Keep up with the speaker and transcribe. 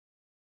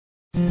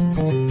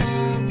Amen.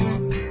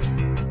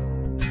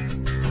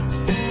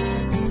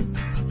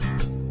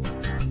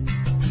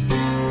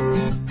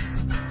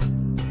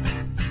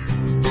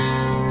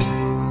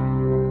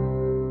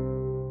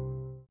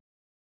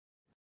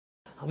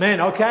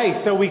 Okay,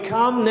 so we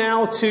come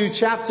now to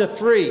chapter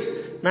 3,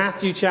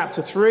 Matthew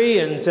chapter 3,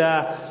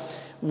 and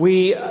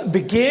we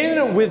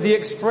begin with the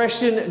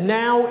expression,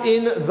 now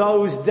in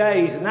those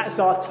days, and that's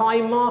our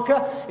time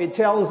marker. It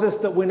tells us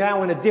that we're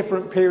now in a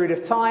different period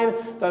of time,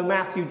 though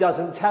Matthew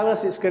doesn't tell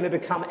us. It's going to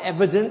become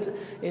evident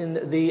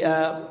in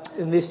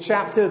this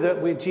chapter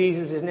that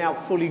Jesus is now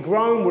fully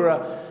grown.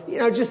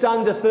 We're just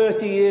under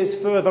 30 years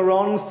further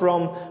on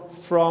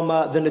from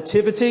the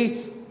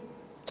Nativity.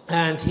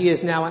 And he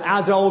is now an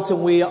adult,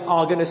 and we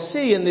are going to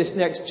see in this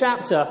next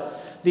chapter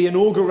the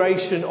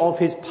inauguration of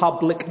his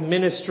public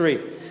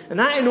ministry. And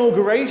that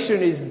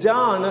inauguration is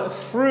done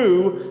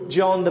through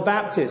John the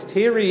Baptist.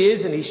 Here he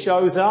is, and he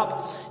shows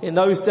up. In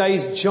those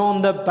days,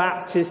 John the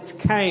Baptist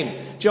came.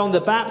 John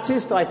the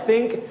Baptist, I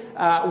think,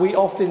 we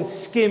often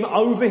skim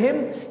over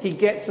him. He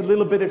gets a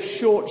little bit of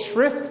short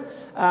shrift.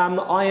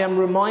 I am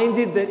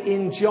reminded that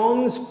in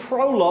John's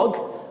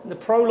prologue, the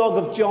prologue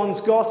of John's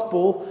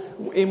Gospel,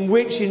 in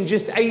which in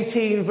just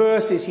 18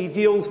 verses he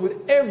deals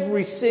with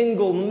every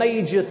single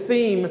major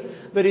theme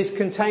that is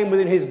contained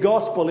within his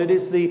Gospel. It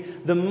is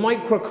the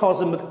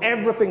microcosm of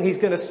everything he's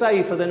going to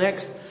say for the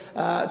next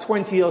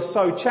 20 or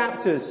so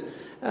chapters.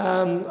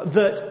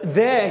 That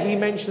there he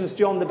mentions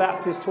John the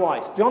Baptist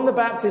twice. John the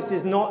Baptist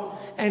is not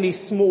any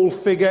small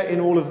figure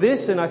in all of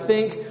this, and I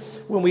think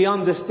when we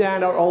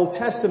understand our Old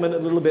Testament a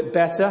little bit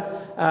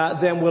better,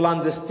 then we'll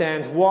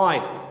understand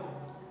why.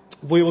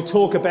 We will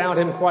talk about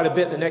him quite a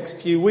bit the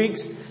next few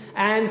weeks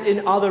and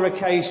in other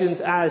occasions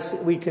as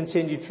we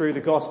continue through the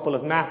Gospel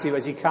of Matthew,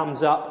 as he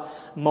comes up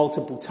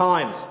multiple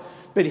times.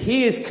 But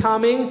he is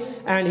coming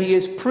and he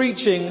is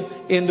preaching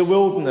in the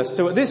wilderness.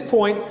 So at this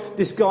point,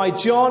 this guy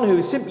John, who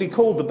is simply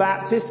called the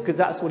Baptist, because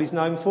that's what he's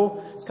known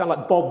for. It's kind of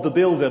like Bob the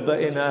Builder,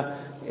 but in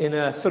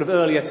a sort of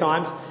earlier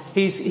times.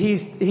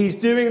 He's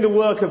doing the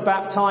work of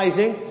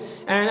baptizing.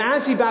 And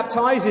as he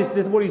baptizes,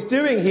 what he's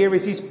doing here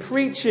is he's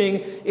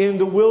preaching in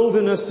the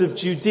wilderness of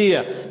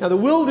Judea. Now the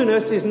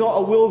wilderness is not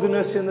a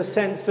wilderness in the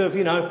sense of,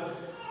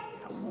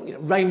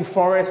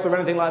 rainforest or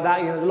anything like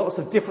that. There's lots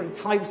of different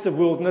types of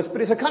wilderness,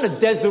 but it's a kind of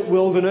desert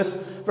wilderness,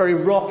 very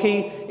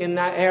rocky in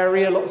that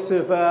area. Lots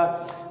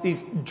of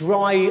these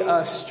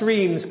dry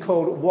streams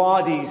called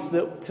wadis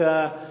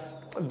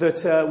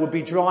that would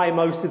be dry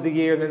most of the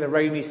year, and then the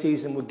rainy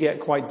season would get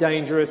quite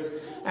dangerous.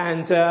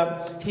 And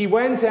he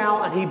went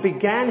out and he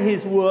began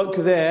his work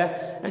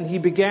there, and he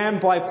began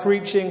by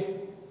preaching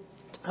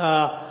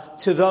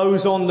to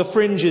those on the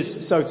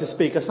fringes, so to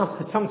speak. I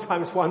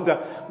sometimes wonder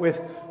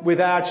with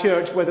our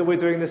church whether we're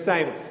doing the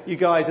same. You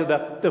guys are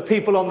the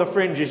people on the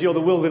fringes. You're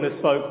the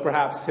wilderness folk,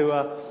 perhaps, who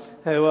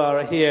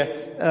are here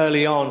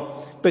early on.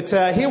 But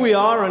here we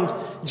are, and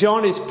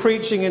John is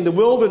preaching in the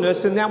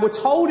wilderness, and now we're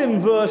told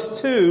in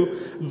verse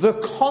 2 the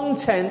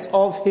content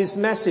of his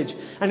message.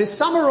 And it's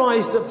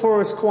summarized for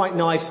us quite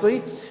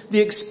nicely. The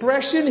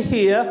expression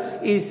here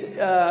is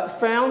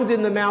found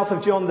in the mouth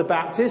of John the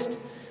Baptist.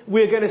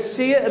 We're going to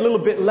see it a little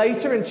bit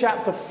later in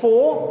chapter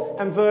 4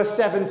 and verse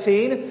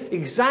 17.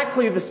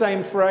 Exactly the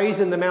same phrase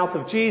in the mouth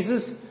of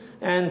Jesus,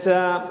 and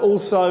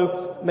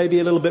also maybe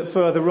a little bit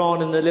further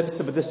on in the lips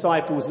of the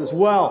disciples as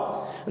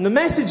well. And the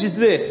message is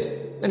this,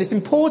 and it's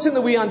important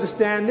that we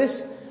understand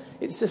this.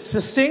 It's a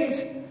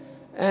succinct,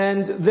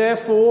 and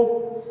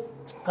therefore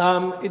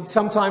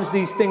sometimes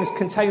these things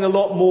contain a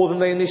lot more than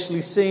they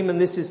initially seem, and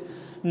this is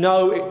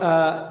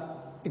no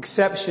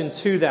exception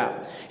to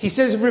that. He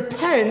says,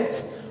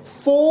 repent,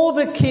 for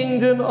the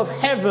kingdom of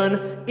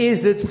heaven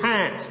is at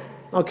hand.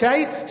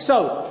 Okay?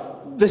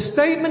 So, the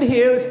statement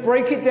here, let's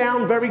break it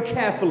down very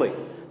carefully.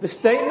 The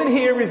statement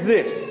here is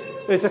this.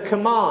 There's a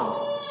command,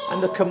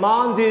 and the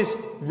command is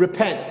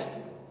repent.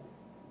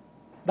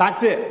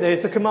 That's it.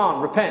 There's the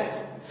command,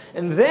 repent.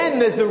 And then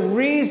there's a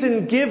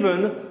reason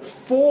given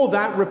for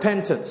that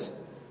repentance.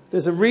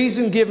 There's a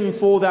reason given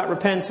for that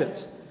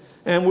repentance.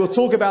 And we'll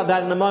talk about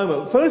that in a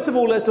moment. First of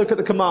all, let's look at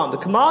the command. The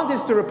command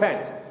is to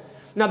repent.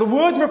 Now, the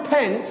word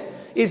repent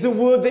is a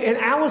word that in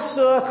our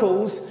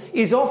circles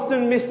is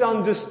often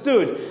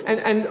misunderstood.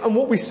 And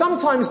what we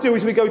sometimes do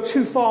is we go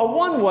too far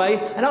one way,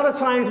 and other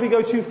times we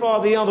go too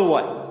far the other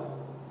way.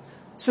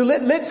 So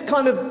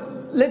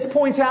let's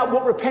point out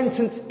what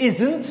repentance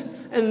isn't,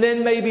 and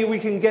then maybe we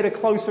can get a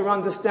closer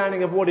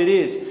understanding of what it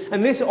is.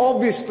 And this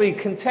obviously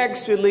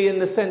contextually, in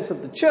the sense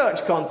of the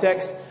church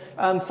context,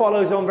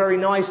 follows on very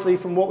nicely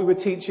from what we were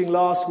teaching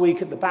last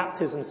week at the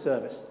baptism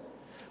service.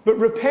 But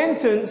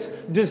repentance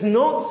does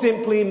not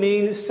simply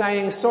mean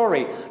saying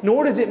sorry,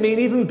 nor does it mean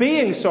even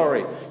being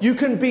sorry. You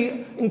can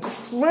be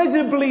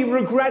incredibly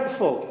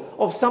regretful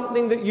of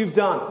something that you've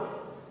done.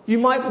 You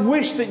might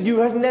wish that you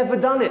had never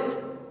done it.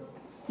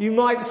 You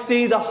might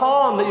see the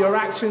harm that your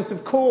actions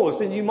have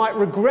caused, and you might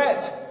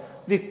regret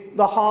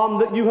the harm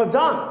that you have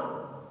done.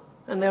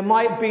 And there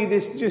might be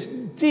this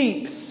just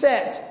deep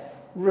set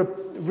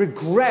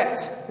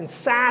regret and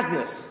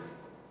sadness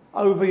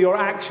over your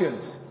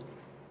actions.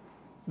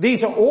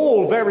 These are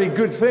all very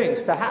good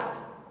things to have,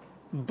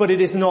 but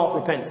it is not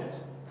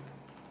repentance.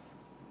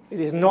 It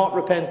is not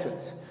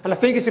repentance. And I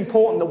think it's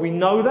important that we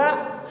know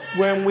that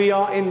when we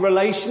are in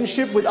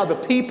relationship with other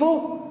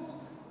people.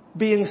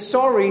 Being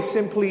sorry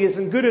simply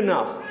isn't good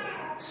enough.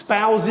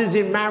 Spouses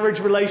in marriage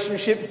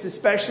relationships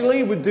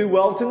especially would do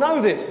well to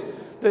know this.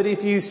 That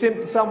if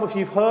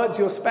you've hurt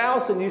your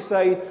spouse and you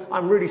say,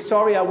 I'm really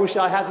sorry, I wish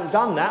I hadn't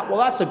done that, well,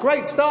 that's a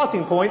great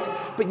starting point,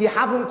 but you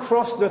haven't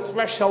crossed the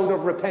threshold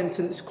of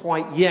repentance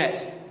quite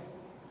yet.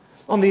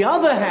 On the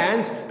other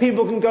hand,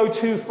 people can go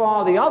too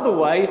far the other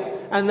way,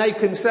 and they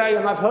can say,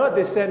 and I've heard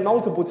this said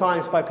multiple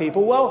times by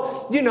people,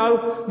 well,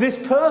 this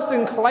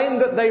person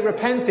claimed that they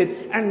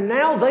repented, and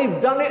now they've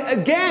done it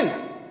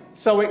again.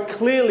 So it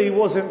clearly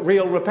wasn't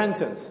real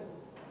repentance.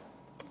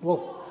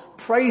 Well,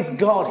 praise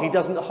God He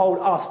doesn't hold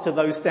us to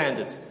those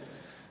standards,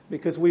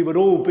 because we would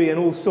all be in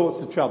all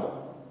sorts of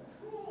trouble.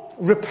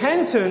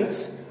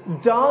 Repentance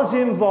does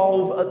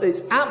involve at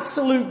its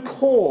absolute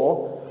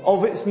core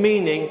of its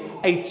meaning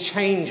a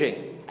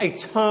changing, a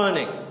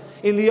turning.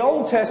 In the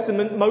Old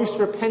Testament, most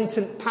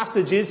repentant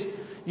passages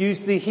use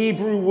the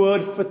Hebrew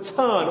word for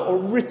turn or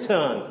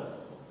return.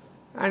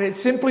 And it's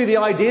simply the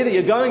idea that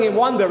you're going in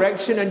one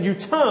direction and you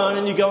turn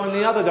and you go in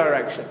the other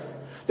direction.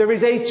 There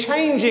is a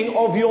changing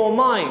of your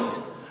mind.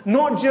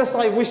 Not just,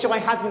 I wish I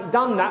hadn't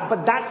done that,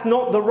 but that's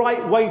not the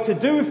right way to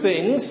do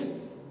things.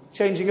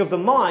 Changing of the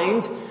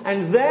mind.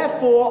 And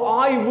therefore,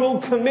 I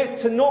will commit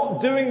to not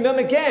doing them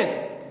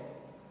again.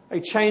 A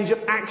change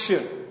of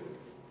action.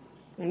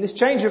 And this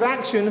change of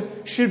action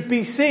should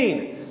be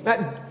seen.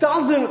 That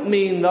doesn't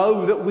mean,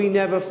 though, that we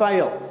never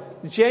fail.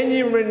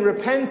 Genuine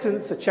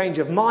repentance, a change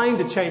of mind,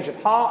 a change of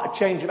heart, a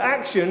change of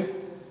action,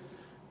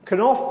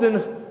 can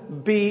often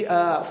be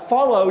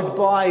followed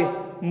by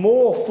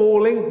more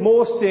falling,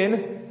 more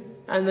sin,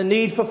 and the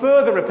need for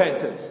further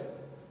repentance.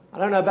 I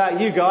don't know about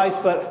you guys,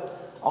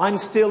 but I'm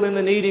still in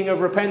the needing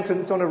of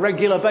repentance on a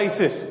regular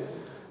basis.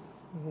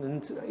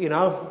 And,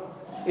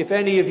 if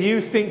any of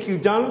you think you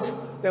don't,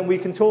 then we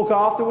can talk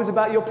afterwards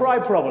about your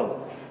pride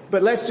problem.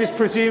 But let's just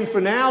presume for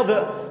now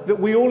that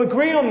we all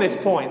agree on this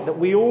point, that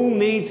we all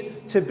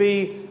need to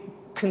be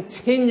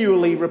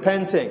continually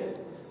repenting.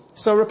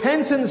 So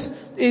repentance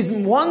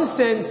in one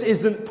sense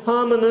isn't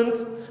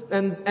permanent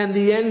and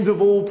the end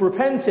of all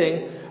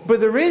repenting, but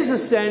there is a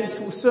sense,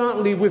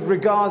 certainly with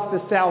regards to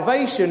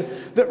salvation,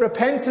 that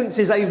repentance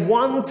is a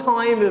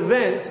one-time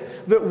event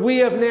that we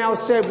have now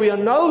said we are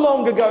no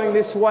longer going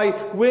this way,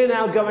 we're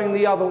now going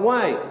the other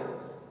way.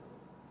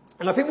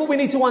 And I think what we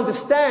need to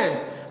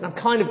understand, and I'm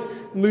kind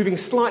of moving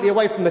slightly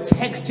away from the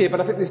text here,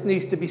 but I think this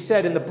needs to be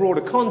said in the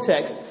broader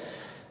context,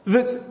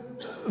 that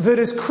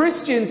as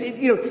Christians,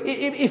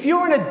 if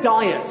you're in a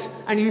diet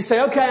and you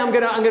say, okay, I'm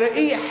gonna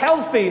eat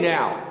healthy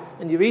now,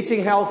 and you're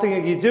eating healthy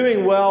and you're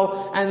doing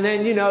well, and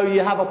then, you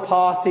have a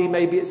party,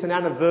 maybe it's an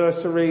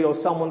anniversary or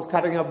someone's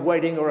having a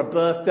wedding or a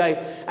birthday,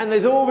 and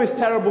there's all this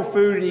terrible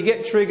food and you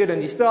get triggered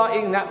and you start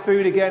eating that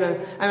food again,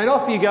 and then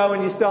off you go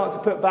and you start to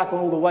put back on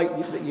all the weight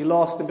that you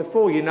lost, and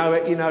before you know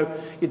it,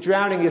 you're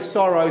drowning your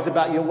sorrows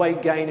about your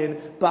weight gain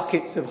in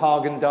buckets of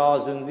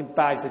Haagen-Dazs and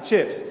bags of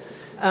chips.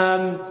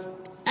 And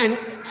then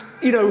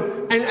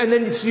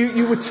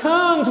you were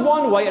turned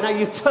one way and now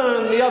you've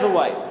turned the other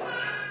way.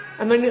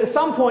 And then at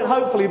some point,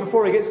 hopefully,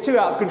 before it gets too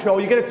out of control,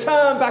 you're going to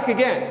turn back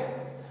again.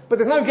 But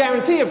there's no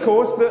guarantee, of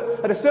course,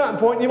 that at a certain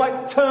point you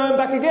might turn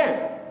back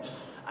again.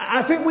 And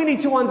I think we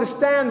need to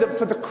understand that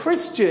for the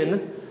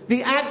Christian,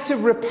 the act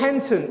of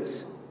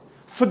repentance,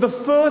 for the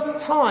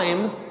first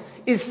time,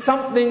 is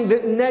something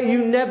that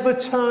you never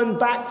turn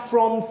back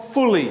from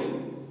fully.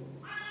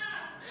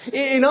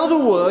 In other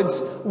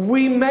words,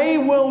 we may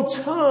well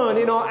turn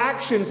in our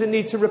actions and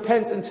need to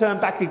repent and turn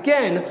back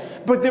again,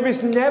 but there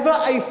is never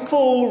a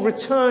full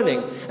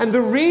returning. And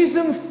the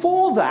reason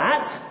for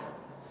that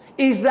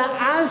is that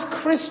as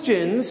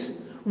Christians,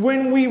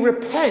 when we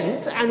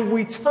repent and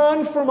we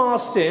turn from our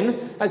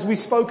sin, as we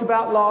spoke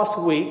about last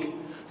week,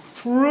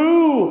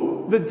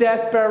 through the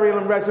death, burial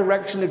and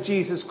resurrection of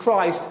Jesus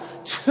Christ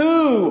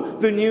to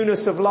the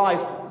newness of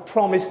life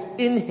promised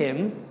in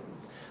Him,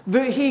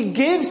 that He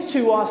gives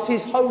to us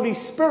His Holy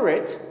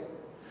Spirit,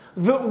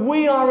 that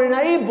we are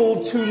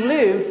enabled to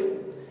live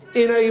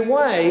in a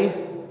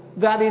way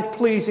that is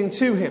pleasing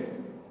to Him.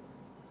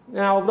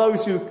 Now,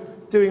 those who are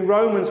doing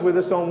Romans with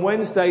us on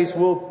Wednesdays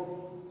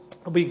will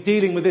be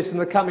dealing with this in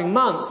the coming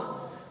months.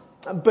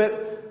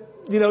 But,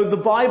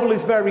 the Bible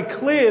is very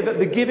clear that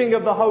the giving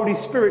of the Holy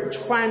Spirit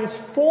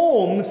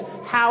transforms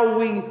how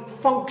we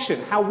function,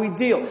 how we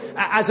deal.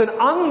 As an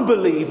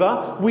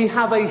unbeliever, we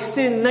have a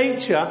sin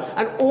nature,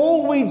 and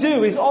all we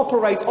do is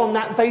operate on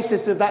that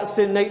basis of that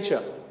sin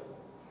nature.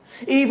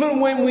 Even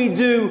when we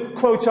do,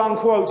 quote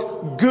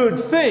unquote, good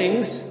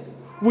things,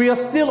 we are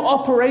still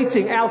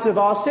operating out of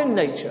our sin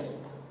nature.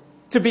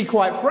 To be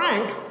quite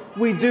frank,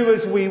 we do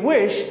as we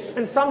wish,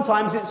 and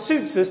sometimes it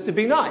suits us to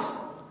be nice.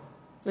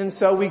 And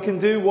so we can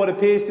do what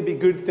appears to be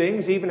good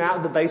things even out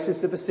of the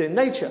basis of a sin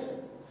nature.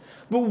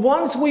 But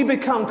once we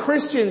become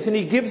Christians and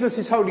He gives us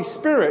His Holy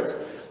Spirit,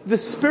 The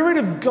Spirit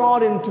of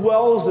God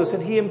indwells us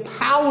and He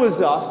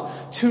empowers us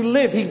to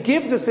live. He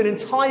gives us an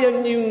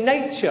entire new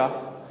nature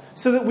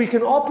so that we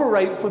can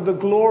operate for the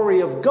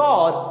glory of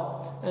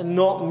God and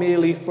not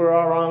merely for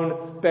our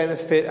own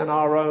benefit and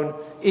our own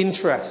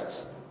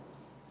interests.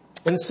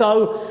 And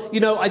so,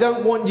 I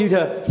don't want you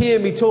to hear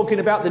me talking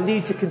about the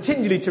need to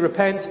continually to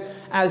repent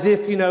as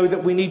if,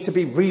 that we need to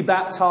be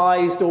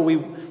rebaptized or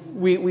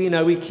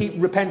we keep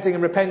repenting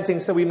and repenting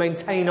so we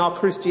maintain our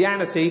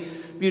Christianity.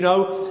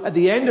 At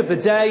the end of the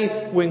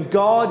day,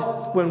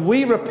 when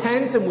we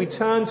repent and we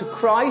turn to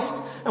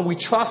Christ and we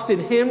trust in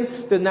Him,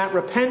 then that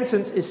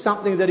repentance is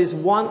something that is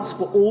once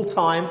for all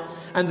time,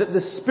 and that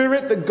the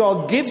Spirit that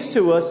God gives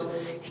to us,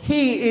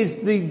 He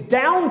is the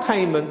down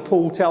payment,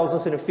 Paul tells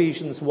us in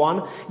Ephesians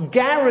 1,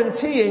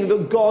 guaranteeing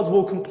that God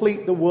will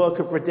complete the work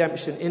of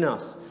redemption in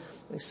us.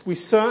 We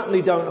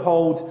certainly don't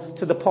hold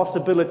to the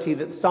possibility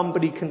that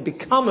somebody can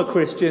become a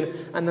Christian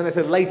and then at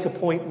a later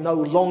point no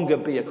longer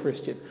be a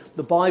Christian.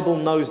 The Bible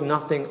knows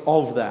nothing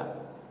of that.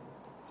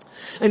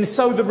 And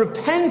so the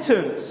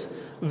repentance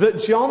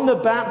that John the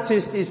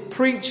Baptist is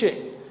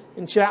preaching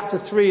in chapter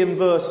 3 and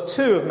verse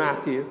 2 of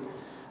Matthew,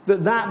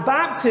 that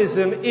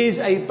baptism is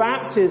a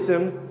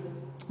baptism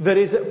that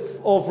is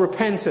of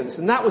repentance.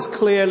 And that was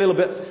clear a little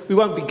bit. We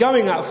won't be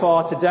going that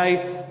far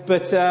today,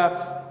 but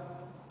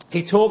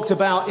he talked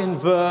about in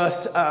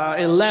verse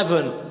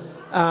 11,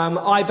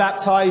 I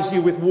baptize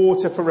you with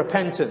water for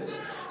repentance.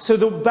 So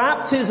the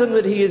baptism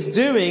that he is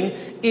doing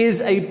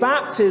is a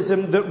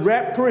baptism that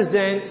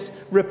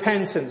represents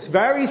repentance.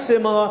 Very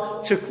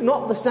similar to,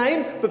 not the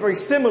same, but very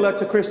similar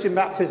to Christian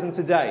baptism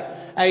today.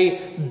 A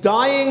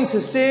dying to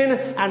sin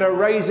and a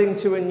raising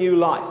to a new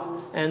life.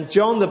 And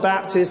John the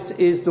Baptist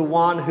is the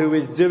one who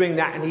is doing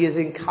that, and he is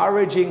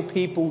encouraging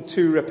people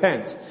to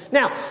repent.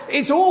 Now,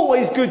 it's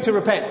always good to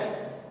repent.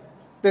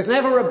 There's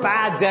never a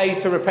bad day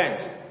to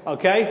repent,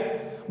 okay?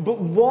 But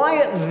why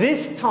at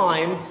this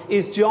time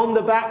is John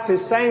the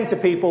Baptist saying to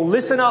people,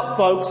 listen up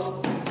folks,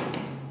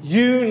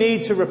 you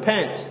need to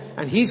repent.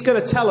 And he's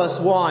going to tell us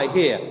why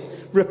here.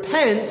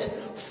 Repent,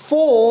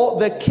 for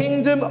the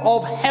kingdom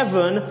of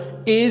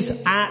heaven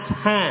is at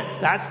hand.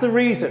 That's the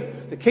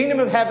reason. The kingdom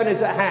of heaven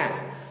is at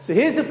hand. So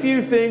here's a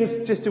few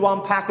things just to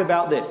unpack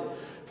about this.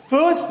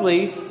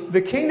 Firstly,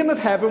 the kingdom of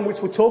heaven,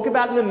 which we'll talk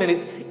about in a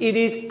minute, it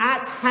is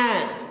at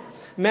hand.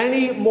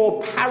 Many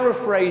more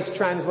paraphrased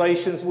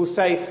translations will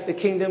say the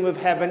kingdom of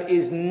heaven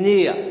is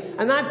near.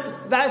 And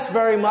that's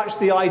very much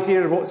the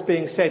idea of what's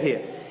being said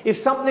here. If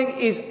something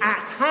is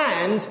at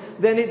hand,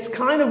 then it's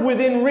kind of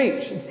within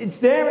reach. It's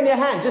there in your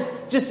hand.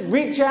 Just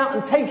reach out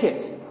and take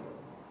it.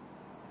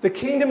 The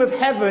kingdom of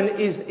heaven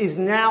is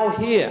now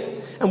here.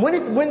 And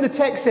when the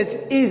text says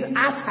is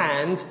at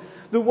hand,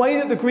 the way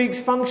that the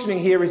Greek's functioning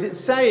here is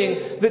it's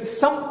saying that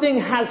something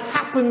has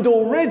happened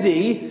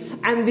already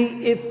and the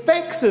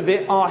effects of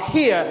it are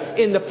here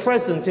in the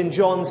present in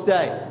John's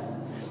day.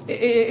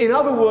 In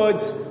other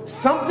words,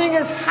 something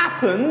has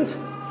happened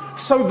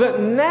so that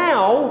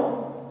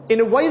now, in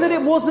a way that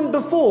it wasn't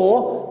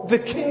before, the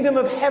kingdom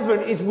of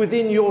heaven is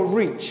within your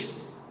reach.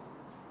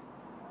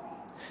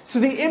 So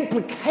the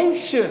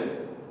implication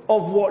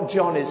of what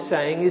John is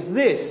saying is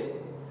this,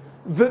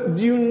 that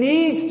you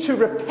need to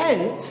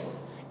repent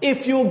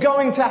if you're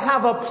going to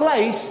have a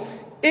place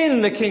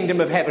in the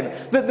kingdom of heaven.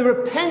 That the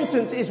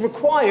repentance is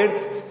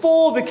required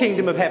for the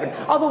kingdom of heaven.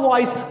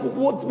 Otherwise,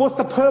 what's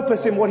the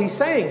purpose in what he's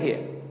saying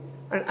here?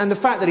 And the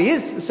fact that he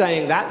is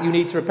saying that, you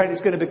need to repent,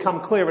 is going to become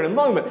clear in a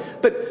moment.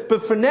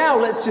 But for now,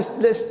 let's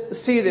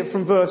see that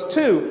from verse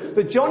 2,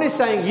 that John is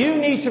saying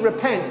you need to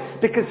repent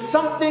because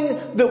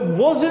something that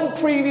wasn't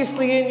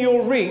previously in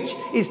your reach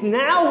is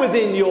now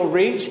within your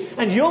reach,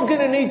 and you're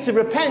going to need to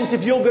repent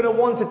if you're going to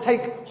want to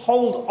take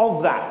hold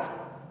of that.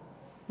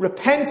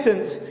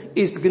 Repentance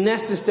is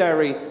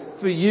necessary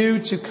for you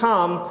to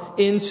come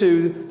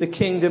into the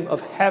kingdom of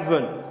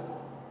heaven.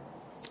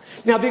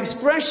 Now, the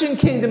expression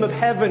kingdom of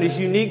heaven is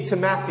unique to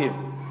Matthew.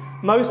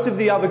 Most of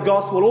the other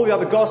all the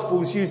other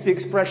gospels use the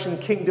expression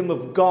kingdom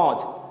of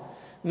God.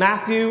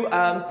 Matthew,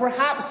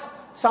 perhaps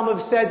some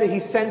have said that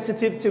he's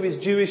sensitive to his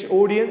Jewish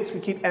audience.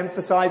 We keep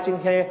emphasizing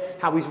here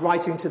how he's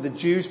writing to the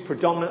Jews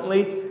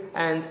predominantly.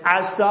 And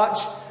as such,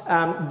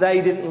 they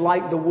didn't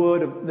like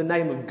the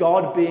name of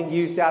God being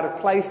used out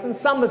of place. And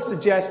some have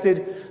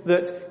suggested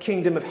that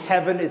kingdom of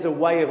heaven is a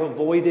way of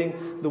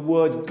avoiding the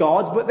word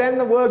God. But then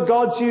the word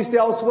God's used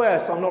elsewhere,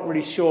 so I'm not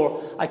really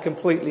sure I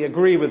completely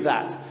agree with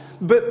that.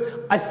 But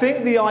I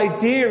think the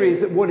idea is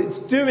that what it's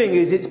doing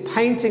is it's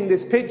painting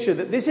this picture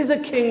that this is a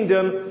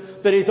kingdom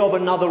that is of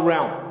another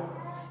realm.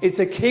 It's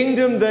a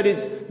kingdom that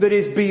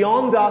is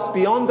beyond us,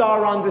 beyond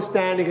our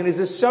understanding, and is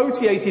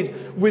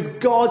associated with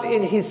God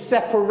in His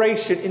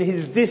separation, in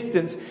His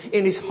distance,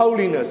 in His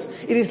holiness.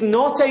 It is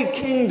not a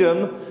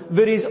kingdom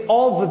that is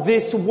of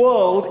this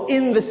world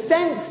in the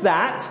sense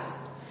that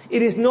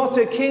It is not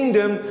a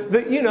kingdom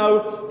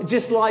that,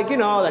 just like,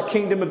 the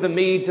kingdom of the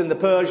Medes and the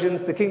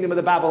Persians, the kingdom of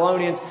the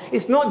Babylonians.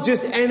 It's not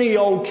just any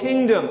old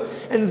kingdom.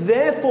 And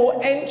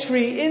therefore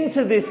entry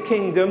into this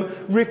kingdom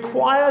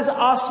requires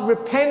us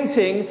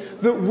repenting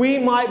that we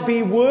might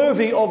be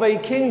worthy of a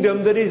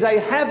kingdom that is a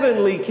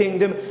heavenly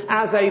kingdom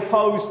as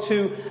opposed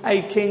to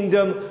a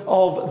kingdom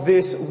of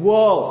this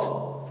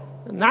world.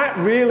 And that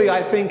really,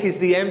 I think, is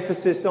the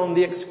emphasis on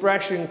the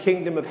expression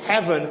kingdom of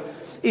heaven.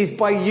 Is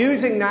by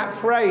using that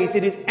phrase,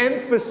 it is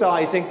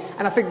emphasizing,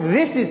 and I think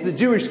this is the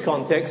Jewish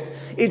context,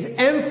 it's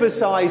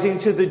emphasizing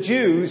to the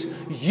Jews,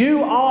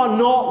 you are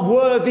not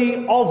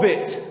worthy of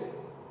it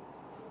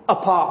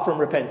apart from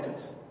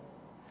repentance.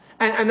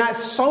 And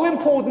that's so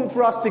important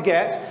for us to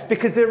get,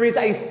 because there is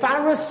a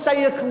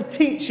Pharisaical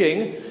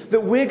teaching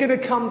that we're going to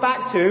come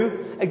back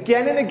to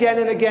again and again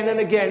and again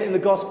and again in the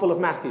Gospel of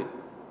Matthew.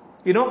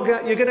 You're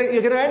going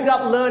to end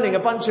up learning a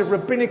bunch of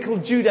rabbinical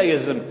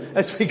Judaism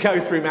as we go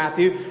through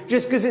Matthew,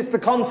 just because it's the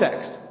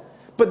context.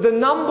 But the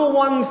number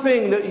one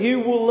thing that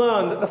you will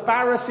learn that the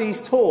Pharisees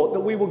taught,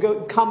 that we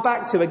will come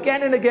back to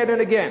again and again and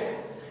again,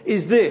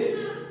 is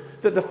this: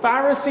 that the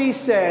Pharisees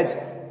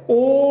said,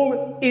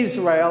 all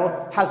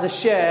Israel has a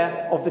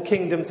share of the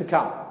kingdom to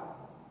come.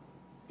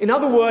 In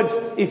other words,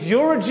 if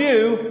you're a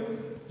Jew,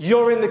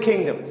 you're in the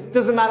kingdom.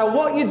 Doesn't matter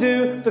what you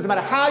do, doesn't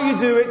matter how you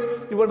do it,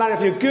 it doesn't matter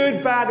if you're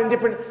good, bad,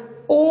 indifferent.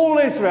 All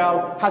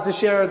Israel has a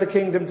share of the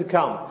kingdom to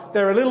come.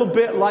 They're a little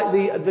bit like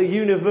the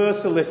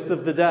universalists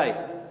of the day.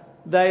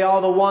 They are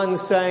the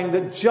ones saying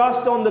that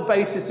just on the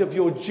basis of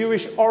your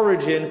Jewish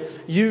origin,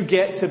 you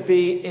get to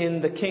be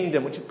in the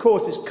kingdom, which of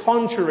course is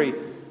contrary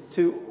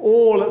to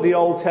all that the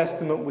Old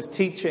Testament was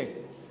teaching.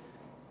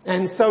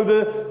 And so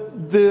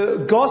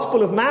the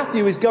Gospel of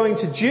Matthew is going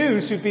to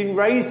Jews who've been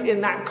raised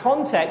in that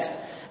context.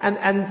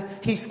 And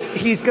he's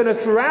going to,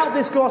 throughout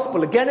this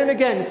gospel, again and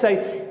again,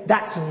 say,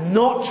 that's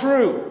not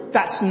true.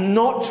 That's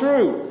not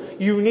true.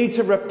 You need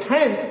to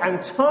repent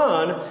and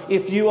turn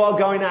if you are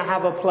going to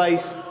have a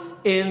place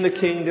in the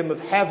kingdom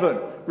of heaven.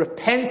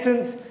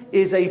 Repentance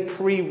is a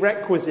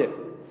prerequisite.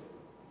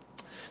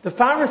 The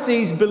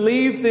Pharisees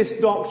believed this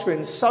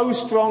doctrine so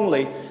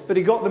strongly that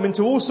it got them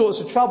into all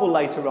sorts of trouble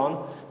later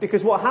on,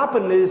 because what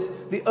happened is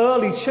the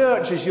early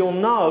church, as you'll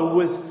know,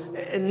 was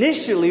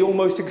initially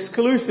almost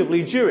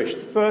exclusively Jewish.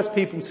 The first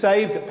people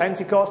saved at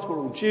Pentecost were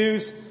all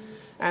Jews,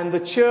 and the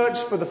church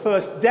for the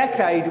first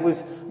decade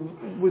was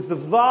the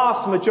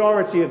vast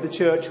majority of the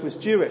church was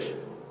Jewish.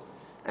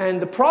 And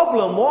the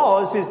problem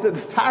is that the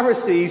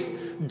Pharisees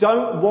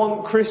don't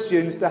want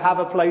Christians to have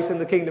a place in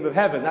the kingdom of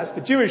heaven. That's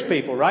for Jewish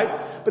people, right?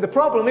 But the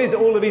problem is that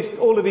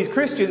all of these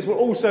Christians were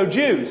also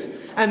Jews.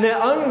 And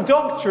their own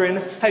doctrine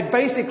had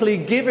basically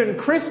given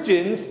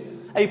Christians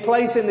a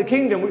place in the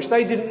kingdom, which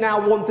they didn't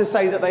now want to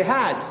say that they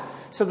had.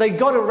 So they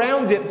got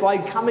around it by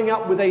coming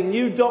up with a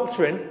new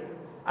doctrine.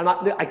 And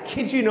I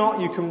kid you not,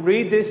 you can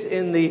read this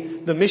in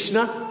the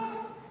Mishnah,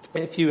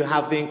 if you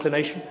have the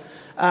inclination.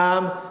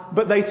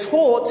 But they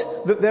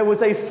taught that there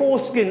was a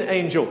foreskin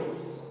angel.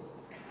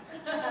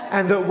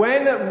 And that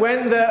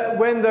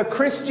when the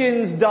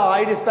Christians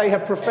died, if they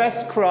had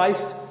professed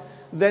Christ,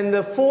 then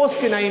the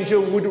foreskin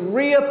angel would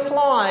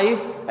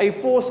reapply a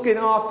foreskin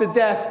after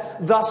death,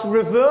 thus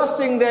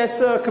reversing their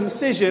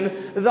circumcision,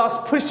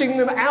 thus pushing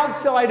them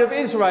outside of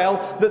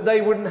Israel, that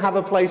they wouldn't have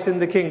a place in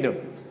the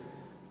kingdom.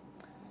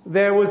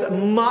 There was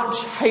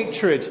much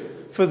hatred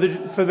for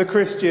the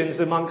Christians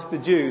amongst the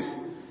Jews.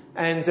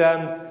 And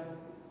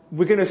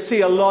we're going to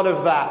see a lot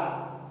of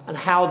that and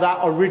how that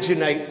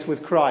originates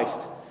with Christ.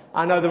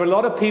 I know there are a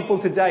lot of people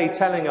today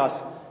telling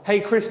us, hey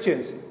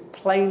Christians,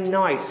 play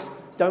nice.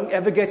 Don't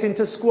ever get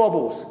into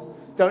squabbles.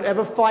 Don't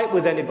ever fight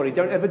with anybody.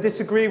 Don't ever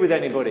disagree with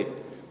anybody.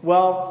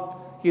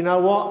 Well, you know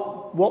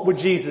what? What would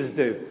Jesus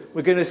do?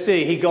 We're going to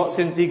see he gets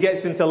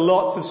into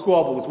lots of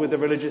squabbles with the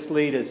religious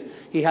leaders.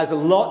 He has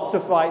lots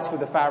of fights with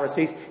the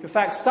Pharisees. In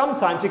fact,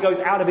 sometimes he goes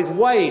out of his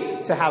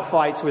way to have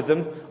fights with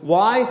them.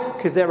 Why?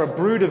 Because they're a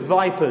brood of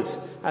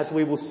vipers, as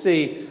we will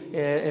see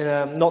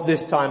not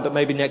this time, but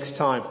maybe next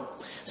time.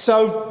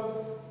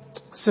 So,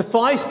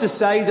 suffice to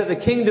say that the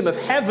kingdom of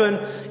heaven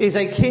is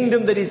a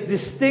kingdom that is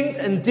distinct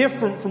and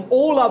different from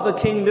all other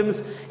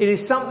kingdoms. It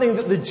is something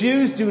that the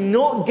Jews do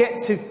not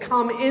get to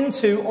come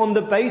into on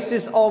the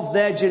basis of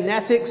their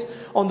genetics,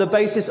 on the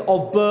basis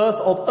of birth,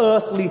 of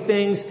earthly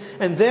things,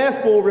 and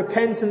therefore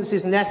repentance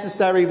is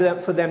necessary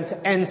for them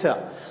to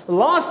enter. The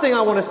last thing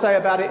I want to say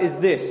about it is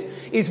this,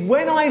 is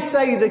when I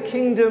say the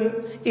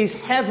kingdom is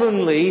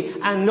heavenly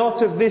and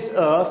not of this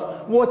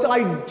earth, what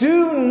I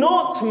do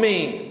not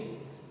mean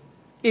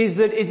is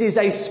that it is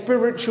a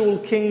spiritual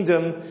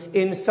kingdom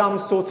in some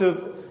sort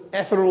of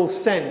ethereal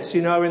sense,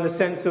 in the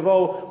sense of,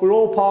 we're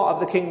all part of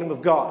the kingdom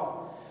of God.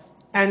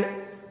 And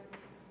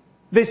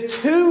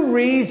there's two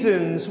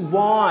reasons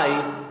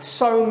why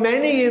so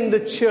many in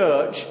the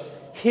church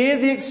hear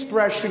the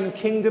expression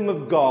kingdom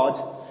of God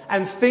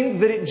and think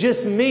that it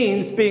just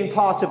means being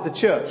part of the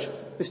church.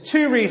 There's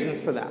two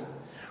reasons for that.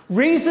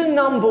 Reason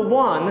number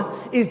one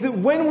is that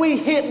when we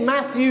hit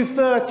Matthew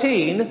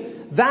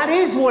 13, that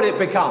is what it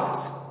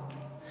becomes.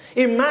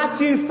 In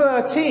Matthew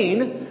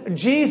 13,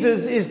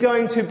 Jesus is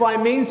going to, by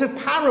means of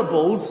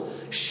parables,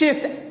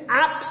 shift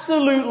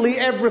absolutely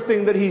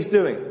everything that he's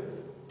doing.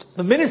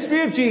 The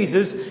ministry of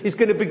Jesus is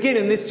going to begin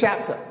in this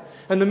chapter.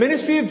 And the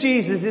ministry of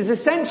Jesus is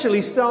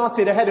essentially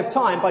started ahead of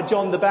time by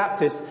John the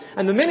Baptist.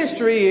 And the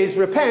ministry is,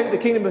 repent, the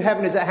kingdom of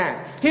heaven is at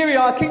hand. Here we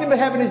are, kingdom of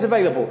heaven is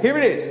available. Here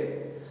it is.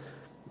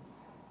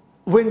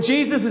 When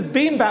Jesus has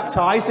been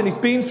baptized and he's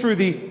been through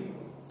the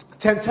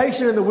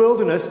temptation in the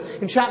wilderness,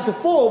 in chapter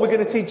 4 we're going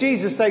to see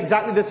Jesus say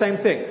exactly the same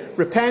thing.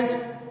 Repent,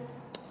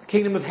 the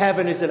kingdom of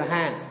heaven is at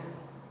hand.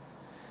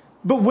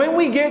 But when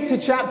we get to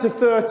chapter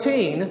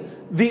 13,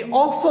 the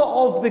offer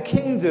of the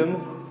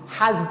kingdom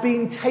has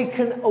been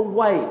taken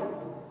away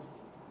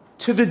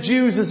to the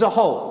Jews as a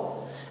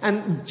whole.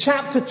 And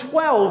chapter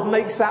 12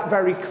 makes that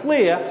very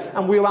clear,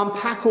 and we'll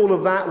unpack all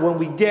of that when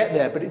we get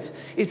there. But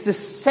it's the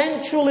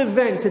central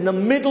event in the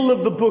middle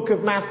of the book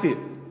of Matthew,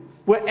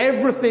 where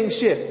everything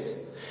shifts.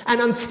 And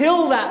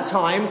until that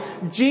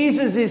time,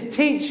 Jesus is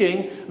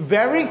teaching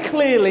very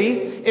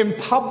clearly in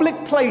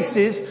public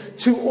places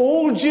to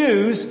all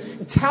Jews,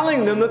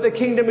 telling them that the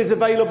kingdom is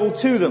available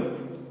to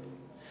them.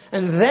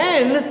 And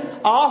then,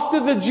 after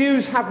the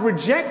Jews have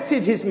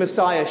rejected his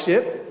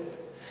messiahship,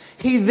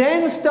 he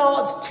then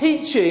starts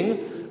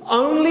teaching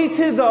only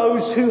to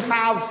those who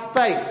have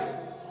faith.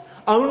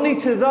 Only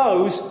to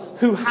those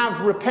who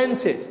have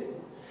repented.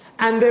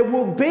 And there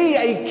will be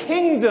a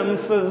kingdom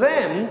for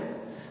them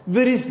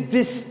that is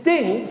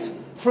distinct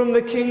from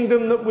the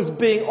kingdom that was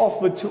being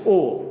offered to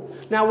all.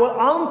 Now we'll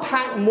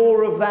unpack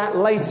more of that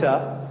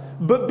later,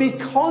 but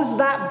because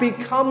that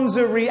becomes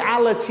a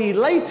reality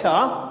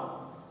later,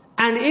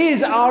 and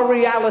is our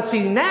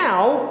reality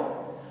now,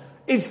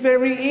 it's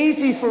very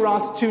easy for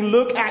us to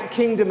look at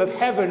kingdom of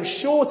heaven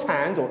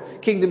shorthand, or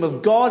kingdom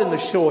of God in the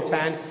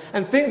shorthand,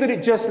 and think that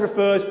it just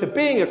refers to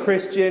being a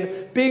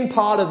Christian, being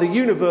part of the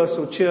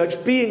universal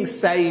church, being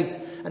saved,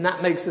 and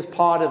that makes us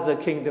part of the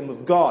kingdom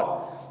of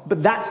God.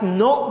 But that's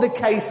not the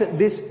case at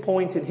this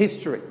point in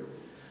history.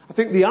 I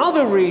think the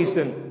other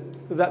reason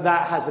that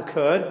that has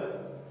occurred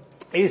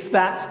is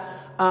that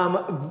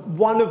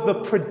one of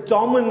the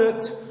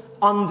predominant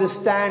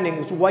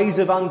understandings, ways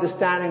of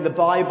understanding the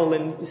Bible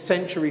in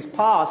centuries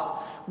past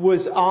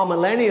was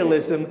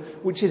amillennialism,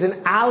 which is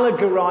an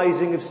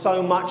allegorizing of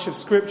so much of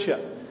Scripture.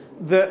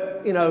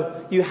 That,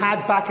 you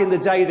had back in the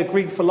day the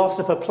Greek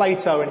philosopher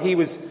Plato, and he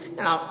was,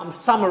 I'm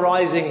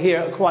summarizing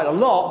here quite a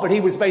lot, but he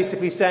was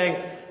basically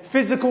saying,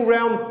 physical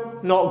realm,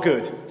 not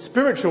good.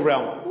 Spiritual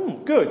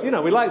realm, good.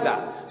 We like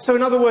that. So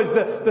in other words,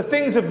 the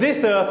things of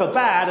this earth are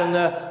bad and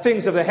the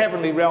things of the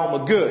heavenly realm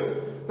are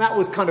good. That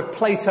was kind of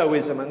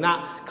Platoism, and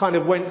that kind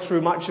of went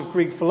through much of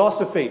Greek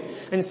philosophy.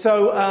 And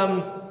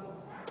so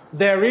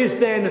there is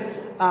then,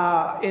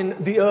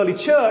 in the early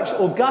church,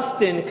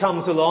 Augustine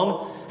comes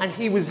along, and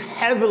he was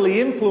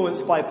heavily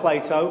influenced by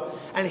Plato,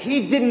 and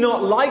he did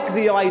not like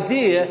the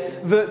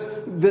idea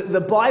that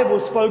the Bible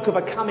spoke of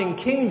a coming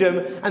kingdom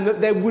and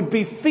that there would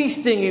be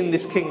feasting in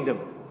this kingdom.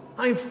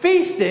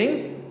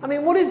 Feasting?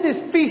 What is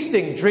this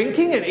feasting?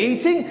 Drinking and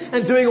eating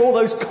and doing all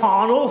those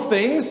carnal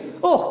things?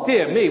 Oh,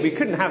 dear me, we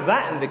couldn't have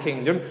that in the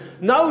kingdom.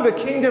 No, the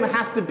kingdom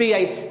has to be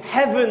a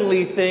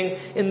heavenly thing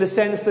in the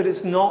sense that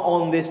it's not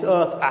on this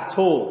earth at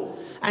all.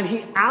 And he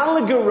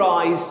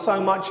allegorized so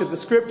much of the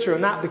Scripture,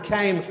 and that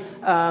became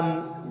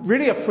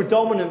really a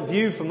predominant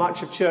view for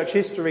much of church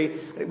history.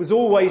 It was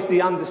always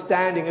the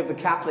understanding of the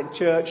Catholic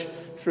Church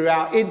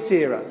throughout its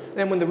era.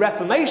 Then when the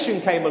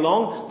Reformation came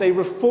along, they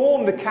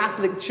reformed the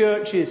Catholic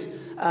Church's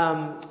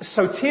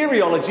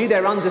soteriology,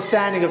 their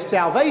understanding of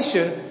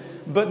salvation,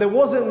 but there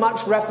wasn't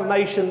much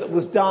reformation that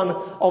was done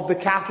of the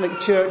Catholic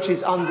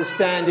Church's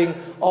understanding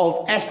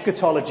of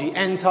eschatology,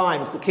 end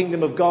times, the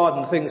kingdom of God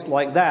and things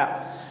like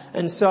that.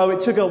 And so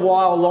it took a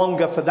while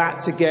longer for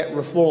that to get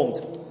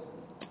reformed.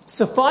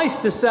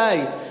 Suffice to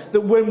say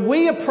that when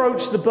we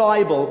approach the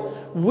Bible,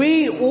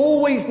 we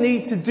always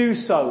need to do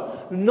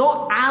so,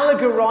 not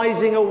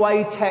allegorizing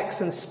away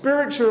texts and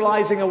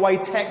spiritualizing away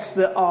texts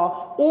that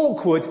are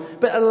awkward,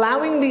 but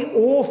allowing the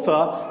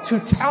author to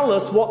tell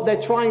us what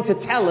they're trying to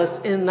tell us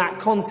in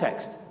that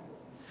context.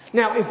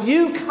 Now, if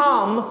you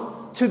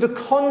come to the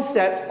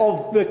concept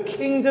of the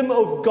kingdom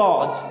of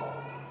God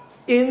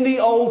in the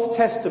Old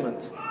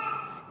Testament,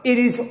 it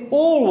is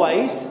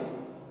always,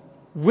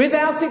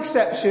 without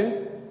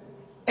exception,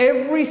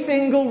 every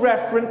single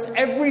reference,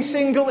 every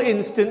single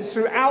instance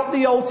throughout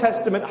the Old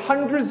Testament,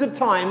 hundreds of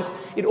times,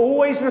 it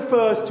always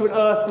refers to an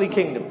earthly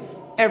kingdom.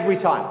 Every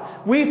time.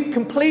 We've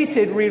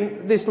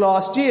completed this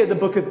last year the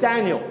book of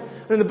Daniel.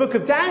 And in the book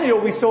of Daniel,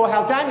 we saw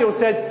how Daniel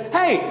says,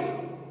 hey,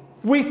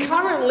 we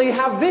currently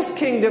have this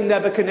kingdom,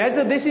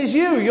 Nebuchadnezzar. This is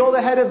you. You're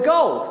the head of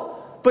gold.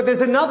 But there's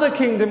another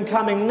kingdom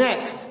coming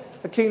next,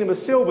 a kingdom of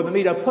silver, the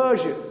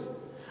Medo-Persians.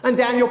 And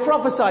Daniel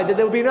prophesied that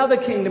there would be another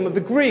kingdom of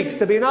the Greeks.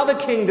 There'd be another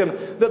kingdom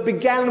that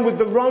began with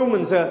the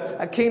Romans,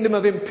 a kingdom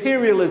of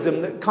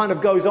imperialism that kind of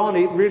goes on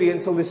really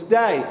until this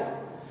day.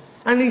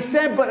 And he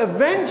said, but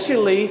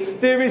eventually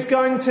there is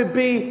going to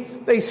be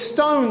a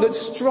stone that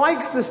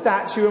strikes the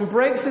statue and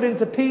breaks it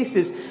into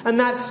pieces.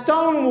 And that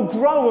stone will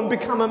grow and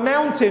become a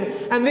mountain.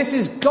 And this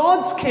is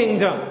God's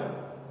kingdom.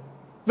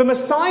 The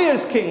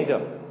Messiah's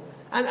kingdom.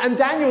 And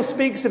Daniel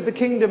speaks of the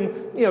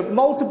kingdom,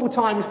 multiple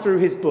times through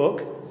his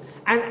book.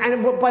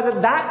 And by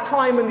that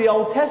time in the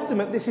Old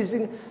Testament, this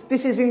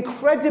is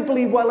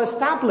incredibly well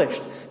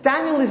established.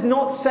 Daniel is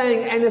not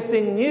saying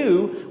anything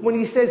new when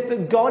he says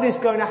that God is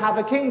going to have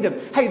a kingdom.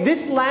 Hey,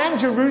 this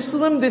land,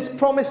 Jerusalem, this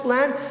promised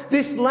land,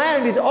 this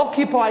land is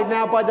occupied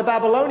now by the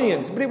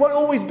Babylonians, but it won't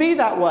always be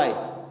that way.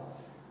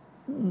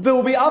 There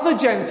will be other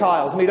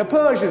Gentiles, the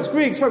Persians,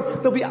 Greeks,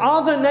 there'll be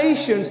other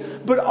nations,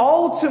 but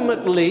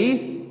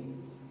ultimately,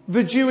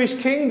 the Jewish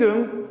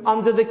kingdom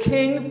under the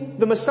king,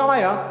 the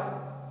Messiah,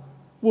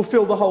 will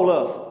fill the whole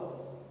earth.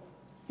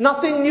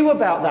 Nothing new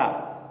about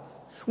that.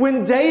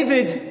 When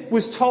David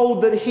was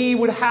told that he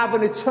would have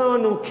an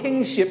eternal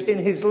kingship in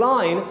his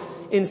line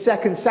in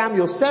 2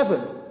 Samuel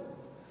 7,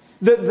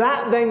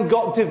 that then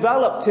got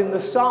developed in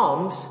the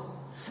Psalms.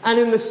 And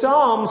in the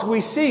Psalms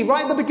we see,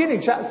 right at the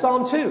beginning,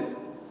 Psalm 2,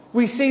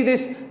 we see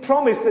this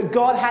promise that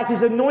God has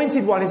his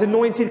anointed one, his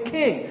anointed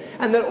king,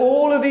 and that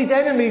all of these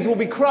enemies will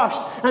be crushed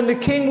and the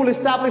king will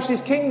establish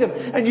his kingdom.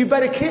 And you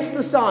better kiss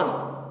the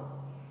Son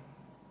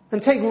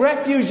and take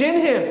refuge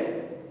in him.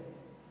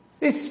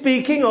 It's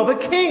speaking of a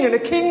king and a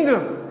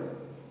kingdom.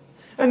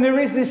 And there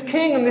is this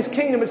king and this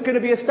kingdom is going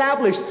to be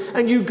established.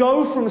 And you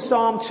go from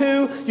Psalm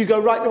 2, you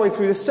go right the way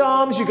through the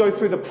Psalms, you go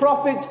through the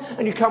prophets,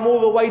 and you come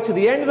all the way to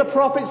the end of the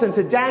prophets and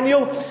to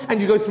Daniel,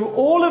 and you go through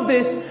all of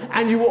this,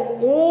 and you are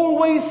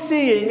always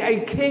seeing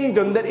a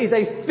kingdom that is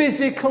a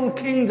physical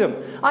kingdom.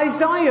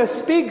 Isaiah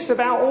speaks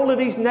about all of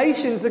these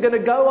nations that are going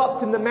to go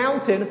up to the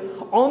mountain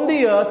on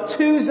the earth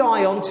to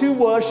Zion to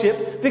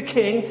worship the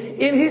king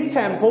in his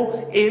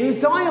temple in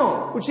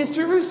Zion, which is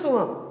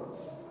Jerusalem.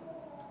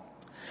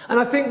 And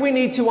I think we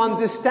need to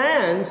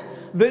understand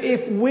that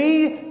if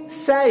we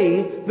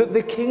say that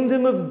the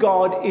kingdom of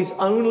God is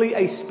only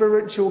a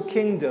spiritual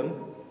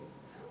kingdom,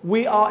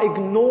 we are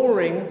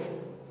ignoring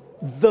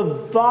the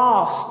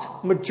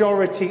vast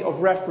majority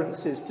of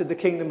references to the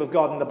kingdom of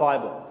God in the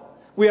Bible.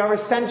 We are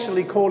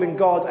essentially calling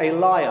God a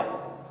liar,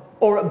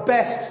 or at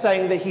best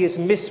saying that he is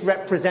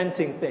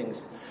misrepresenting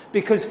things.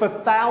 Because for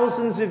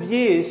thousands of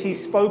years he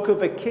spoke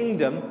of a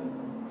kingdom,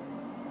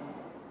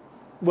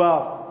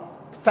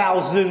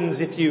 thousands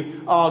if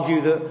you argue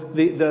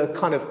the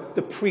kind of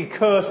the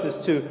precursors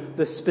to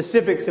the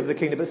specifics of the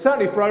kingdom, but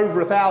certainly for over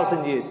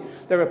 1,000 years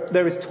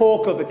there is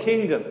talk of a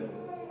kingdom.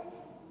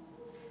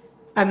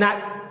 And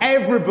that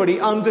everybody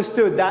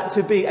understood that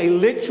to be a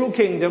literal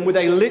kingdom with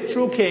a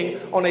literal king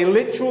on a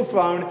literal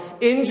throne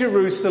in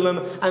Jerusalem,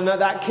 and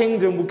that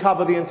kingdom will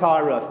cover the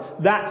entire earth.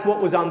 That's what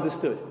was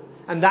understood.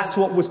 And that's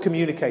what was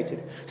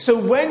communicated. So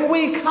when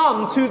we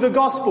come to the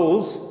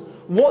Gospels,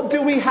 what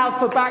do we have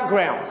for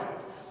background?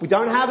 We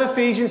don't have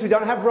Ephesians, we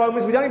don't have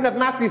Romans, we don't even have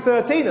Matthew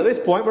 13 at this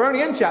point. We're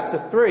only in chapter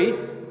 3.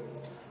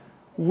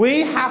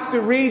 We have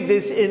to read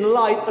this in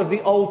light of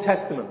the Old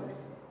Testament.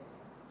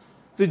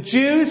 The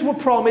Jews were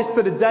promised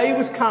that a day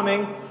was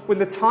coming when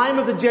the time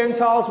of the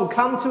Gentiles will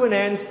come to an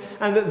end,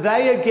 and that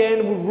they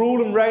again will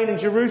rule and reign in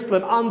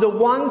Jerusalem under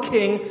one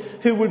king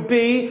who would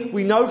be,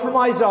 we know from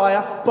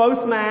Isaiah,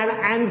 both man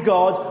and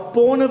God,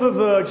 born of a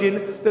virgin,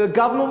 that the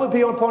government would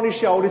be upon his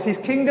shoulders, his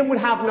kingdom would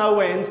have no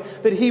end,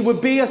 that he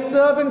would be a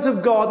servant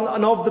of God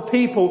and of the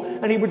people,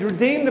 and he would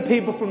redeem the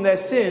people from their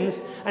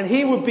sins, and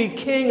he would be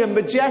king and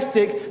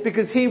majestic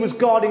because he was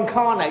God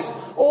incarnate.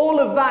 All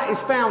of that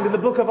is found in the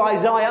book of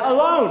Isaiah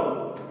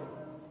alone.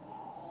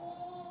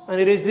 And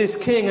it is this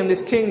king and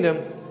this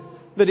kingdom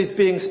that is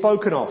being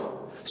spoken of.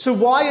 So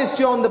why is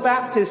John the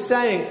Baptist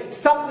saying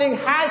something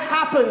has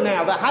happened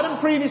now that hadn't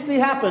previously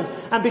happened?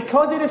 And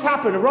because it has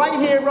happened right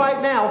here,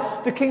 right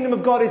now, the kingdom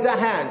of God is at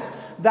hand.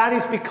 That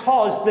is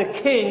because the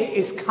king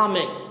is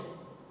coming.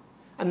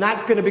 And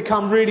that's going to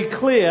become really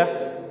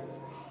clear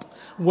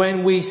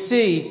when we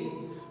see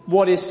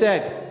what is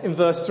said in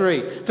verse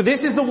 3. For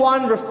this is the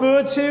one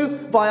referred to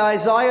by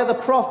Isaiah the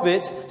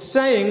prophet,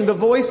 saying, the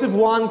voice of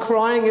one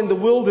crying in the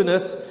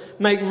wilderness,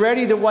 make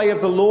ready the way of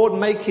the Lord,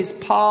 make his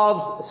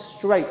paths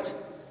straight.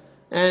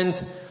 And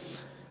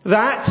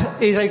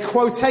that is a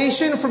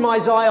quotation from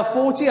Isaiah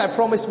 40. I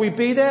promised we'd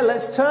be there.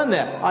 Let's turn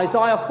there.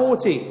 Isaiah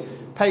 40,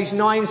 page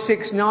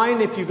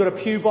 969, if you've got a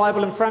Pew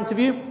Bible in front of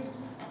you,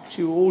 which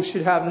you all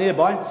should have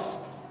nearby.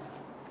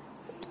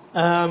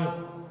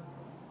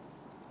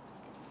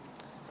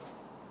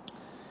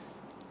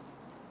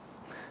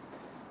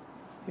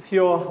 If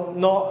you're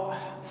not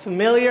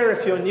familiar,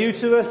 if you're new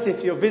to us,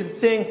 if you're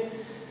visiting,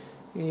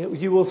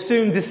 you will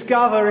soon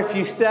discover, if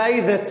you stay,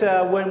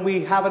 that when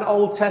we have an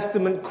Old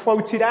Testament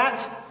quoted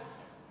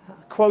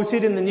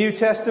in the New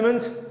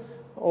Testament,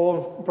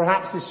 or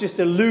perhaps it's just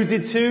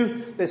alluded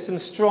to, there's some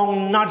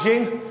strong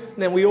nudging, and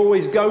then we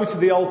always go to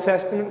the Old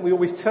Testament, we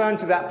always turn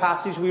to that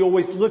passage, we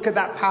always look at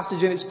that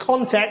passage in its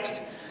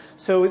context,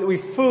 so that we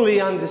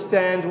fully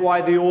understand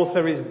why the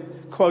author is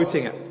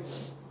quoting it.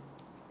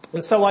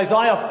 And so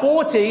Isaiah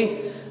 40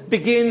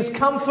 begins,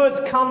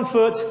 "Comfort,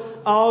 comfort,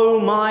 O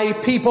my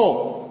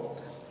people."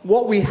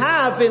 What we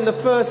have in the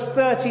first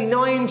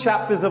 39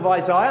 chapters of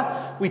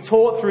Isaiah, we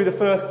taught through the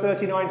first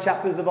 39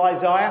 chapters of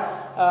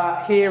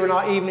Isaiah here in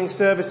our evening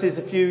services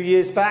a few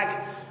years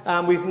back.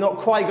 We've not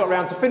quite got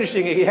around to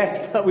finishing it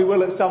yet, but we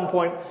will at some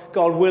point,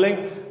 God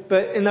willing.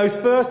 But in those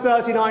first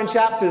 39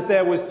 chapters,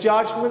 there was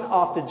judgment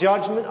after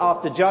judgment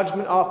after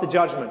judgment after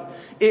judgment.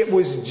 It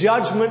was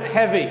judgment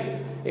heavy.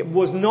 It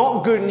was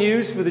not good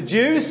news for the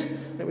Jews.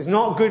 It was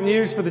not good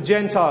news for the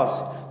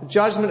Gentiles. The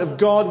judgment of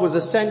God was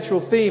a central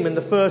theme in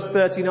the first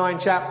 39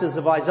 chapters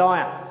of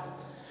Isaiah.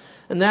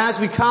 And as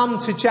we come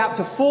to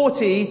chapter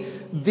 40,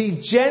 the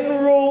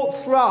general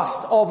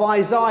thrust of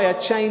Isaiah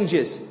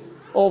changes,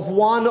 of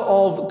one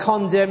of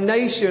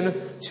condemnation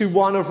to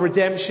one of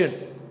redemption.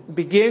 It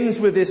begins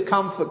with this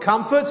comfort.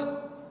 Comfort,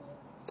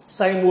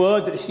 same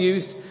word that is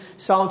used,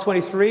 Psalm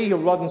 23, "Your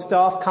rod and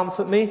staff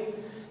comfort me."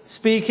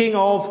 Speaking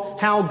of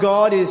how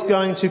God is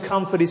going to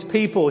comfort his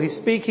people. He's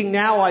speaking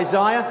now,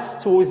 Isaiah,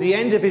 towards the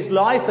end of his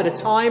life at a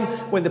time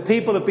when the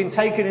people have been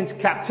taken into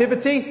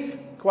captivity.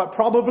 Quite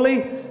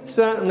probably,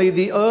 certainly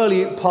the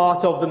early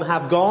part of them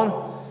have gone.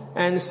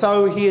 And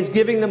so he is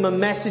giving them a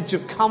message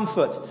of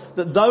comfort,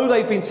 that though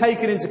they've been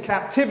taken into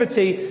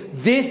captivity,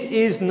 this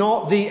is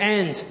not the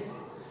end.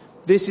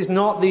 This is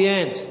not the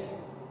end.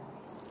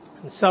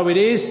 And so it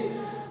is,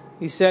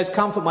 he says,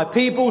 "Comfort my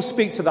people,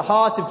 speak to the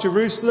heart of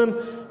Jerusalem,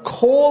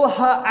 call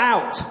her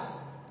out."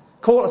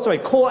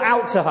 Call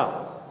out to her,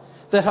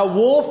 that her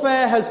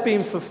warfare has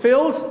been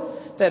fulfilled,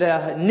 that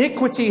her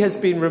iniquity has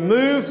been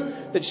removed,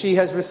 that she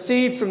has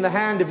received from the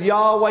hand of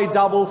Yahweh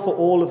double for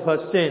all of her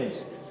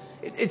sins.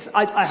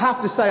 I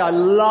have to say, I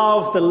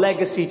love the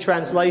Legacy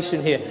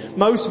translation here.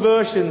 Most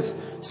versions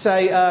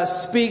say,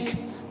 "Speak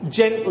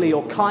gently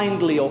or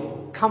kindly or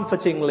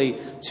comfortingly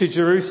to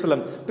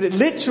Jerusalem." But it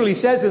literally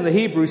says in the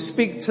Hebrew,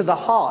 "Speak to the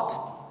heart."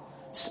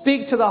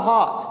 Speak to the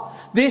heart.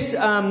 This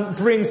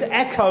brings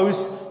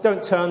echoes.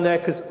 Don't turn there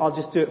because I'll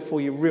just do it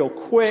for you real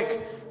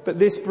quick. But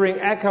this brings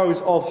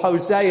echoes of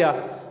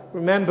Hosea.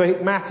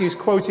 Remember, Matthew's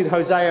quoted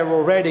Hosea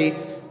already.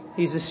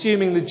 He's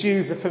assuming the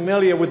Jews are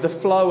familiar with the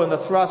flow and the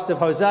thrust of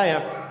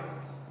Hosea.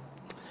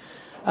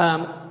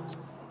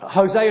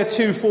 Hosea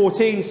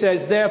 2:14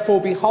 says, "Therefore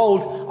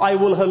behold, I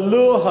will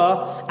allure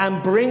her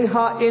and bring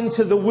her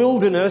into the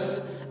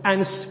wilderness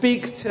and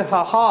speak to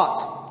her heart.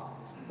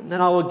 And then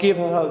I will give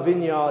her her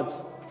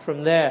vineyards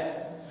from there."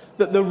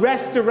 That the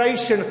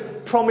restoration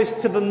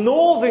promised to the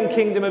northern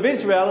kingdom of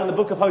Israel in the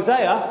book of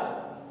Hosea,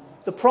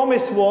 the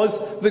promise was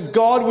that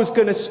God was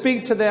going to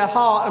speak to their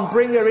heart and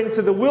bring her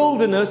into the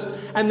wilderness,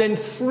 and then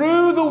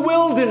through the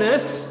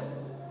wilderness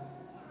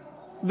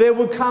there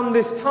would come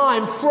this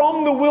time,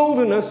 from the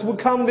wilderness would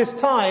come this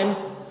time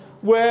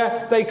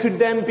where they could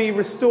then be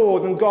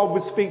restored and God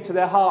would speak to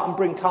their heart and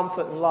bring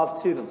comfort and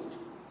love to them.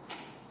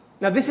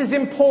 Now this is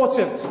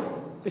important.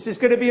 This is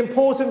going to be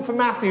important for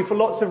Matthew for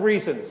lots of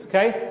reasons,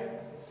 okay?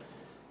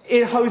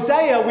 In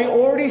Hosea, we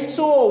already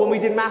saw when we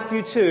did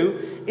Matthew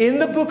 2, in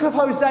the book of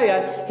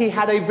Hosea, he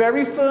had a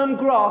very firm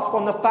grasp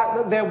on the fact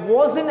that there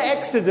was an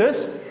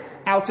exodus,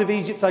 "Out of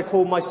Egypt I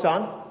called my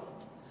son,"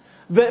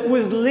 that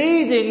was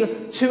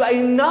leading to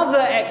another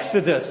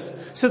exodus.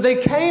 So they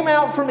came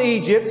out from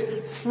Egypt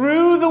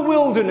through the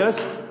wilderness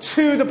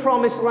to the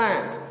promised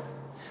land.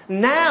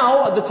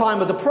 Now, at the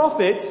time of the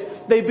prophets,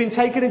 they've been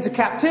taken into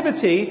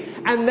captivity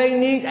and they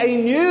need a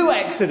new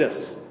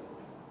exodus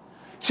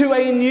to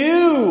a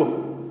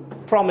new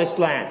promised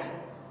land.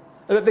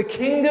 That the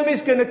kingdom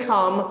is going to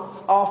come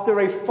after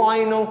a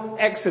final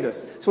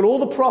exodus. It's what all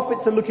the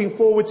prophets are looking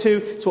forward to.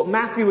 It's what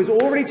Matthew has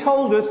already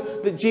told us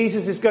that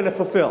Jesus is going to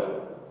fulfill.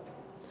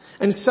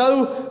 And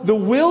so the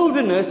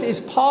wilderness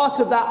is part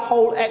of that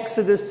whole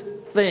exodus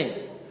thing.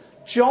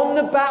 John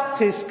the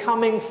Baptist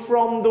coming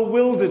from the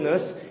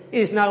wilderness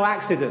is no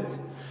accident.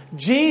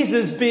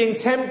 Jesus being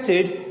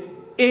tempted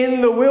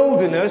in the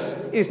wilderness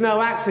is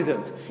no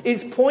accident.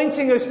 It's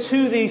pointing us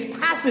to these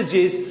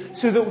passages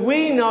so that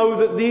we know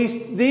that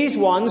these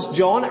ones,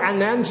 John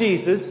and then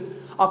Jesus,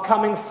 are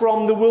coming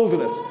from the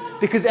wilderness.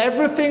 Because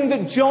everything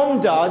that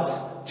John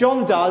does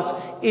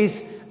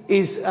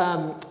is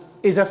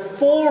a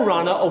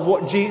forerunner of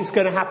what is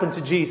going to happen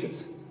to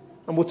Jesus.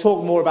 And we'll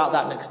talk more about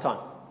that next time.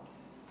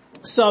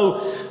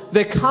 So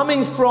they're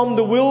coming from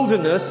the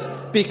wilderness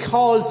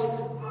because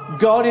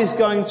God is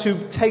going to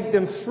take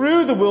them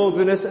through the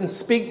wilderness and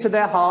speak to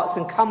their hearts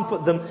and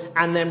comfort them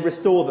and then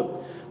restore them.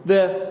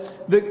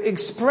 The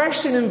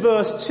expression in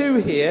verse 2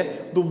 here,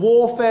 the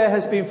warfare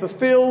has been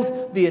fulfilled,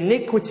 the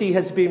iniquity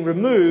has been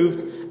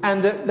removed,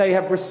 and that they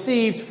have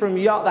received from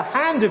the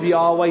hand of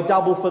Yahweh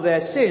double for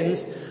their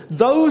sins.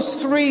 Those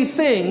three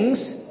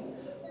things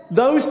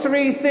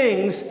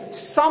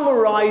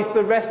summarize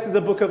the rest of the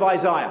book of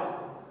Isaiah.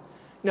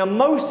 Now,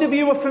 most of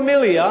you are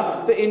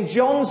familiar that in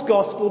John's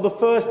Gospel, the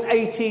first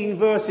 18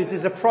 verses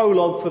is a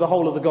prologue for the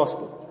whole of the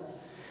Gospel.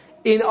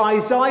 In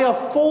Isaiah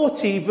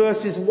 40,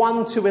 verses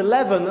 1 to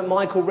 11, that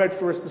Michael read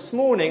for us this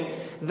morning,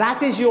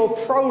 that is your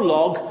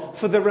prologue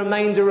for the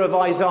remainder of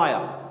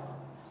Isaiah.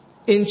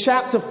 In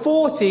chapter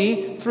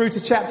 40 through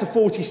to chapter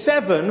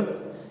 47,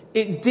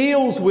 it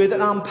deals with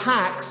and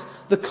unpacks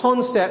the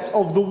concept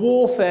of the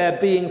warfare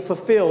being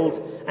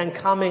fulfilled and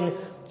coming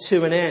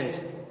to an end.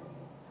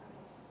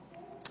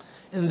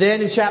 And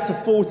then in chapter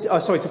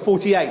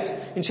 48.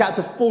 In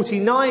chapter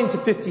 49 to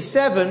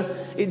 57,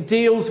 it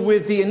deals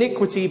with the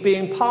iniquity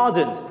being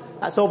pardoned.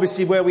 That's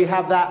obviously where we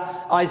have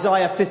that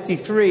Isaiah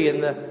 53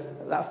 and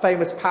that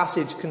famous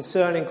passage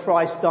concerning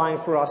Christ dying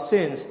for our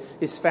sins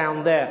is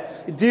found there.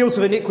 It deals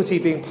with iniquity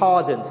being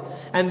pardoned.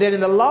 And then in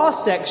the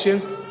last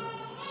section,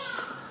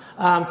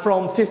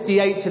 from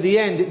 58 to the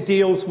end, it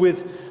deals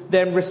with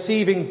them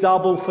receiving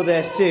double for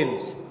their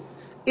sins.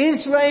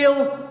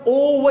 Israel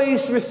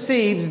always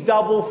receives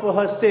double for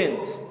her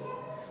sins.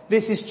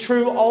 This is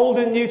true Old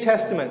and New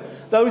Testament.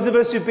 Those of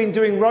us who've been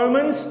doing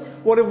Romans,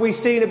 what have we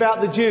seen about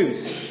the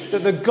Jews?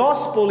 That the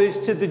gospel is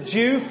to the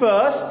Jew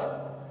first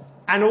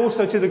and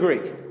also to the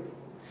Greek.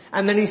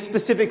 And then he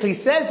specifically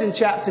says in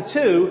chapter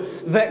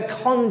 2 that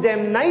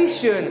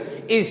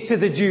condemnation is to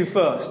the Jew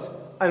first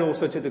and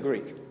also to the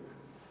Greek.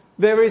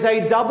 There is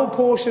a double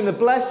portion of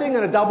blessing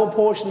and a double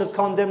portion of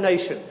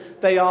condemnation.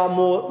 They are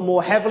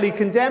more heavily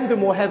condemned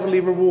and more heavily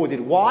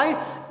rewarded.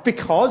 Why?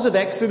 Because of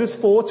Exodus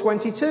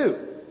 4:22.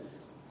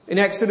 In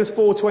Exodus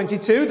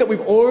 4:22 that we've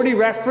already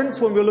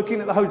referenced when we were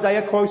looking at the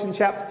Hosea quote in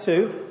chapter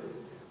 2,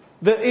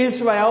 that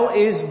Israel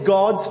is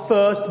God's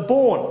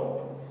firstborn.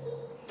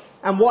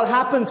 And what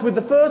happens with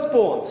the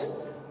firstborns?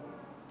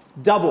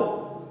 Double.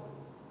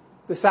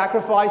 The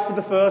sacrifice for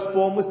the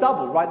firstborn was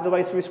double, right the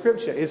way through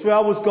Scripture.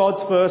 Israel was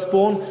God's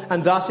firstborn,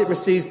 and thus it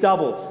receives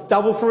double.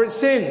 Double for its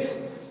sins.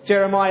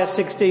 Jeremiah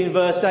 16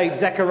 verse 8,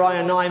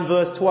 Zechariah 9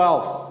 verse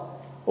 12.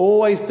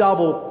 Always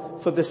double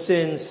for the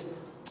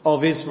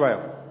of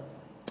Israel.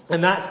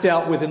 And that's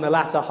dealt with in the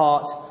latter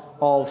part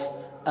of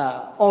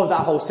that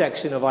whole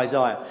section of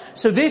Isaiah.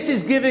 So this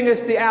is giving us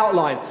the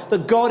outline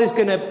that God is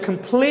going to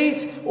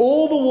complete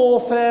all the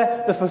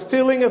warfare, the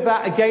fulfilling of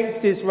that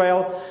against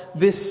Israel.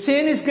 The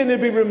sin is going to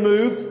be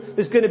removed.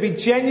 There's going to be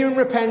genuine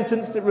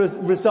repentance that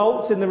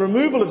results in the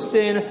removal of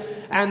sin,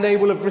 and they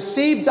will have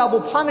received double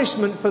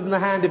punishment from the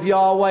hand of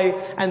Yahweh,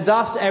 and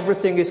thus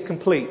everything is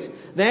complete.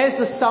 There's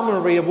the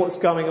summary of what's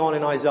going on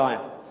in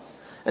Isaiah.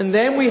 And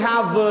then we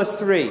have verse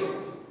 3.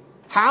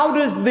 How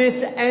does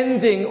this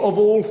ending of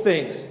all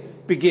things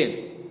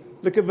begin?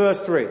 Look at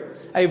verse 3.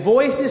 A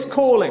voice is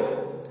calling,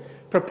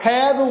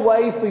 prepare the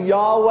way for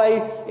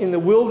Yahweh in the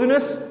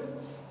wilderness,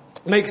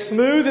 make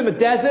smooth in the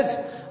desert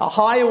a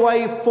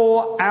highway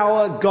for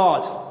our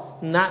God.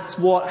 And that's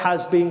what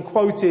has been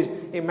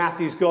quoted in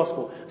Matthew's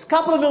Gospel. There's a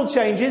couple of little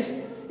changes.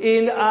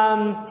 In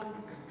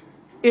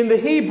the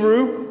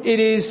Hebrew,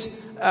 it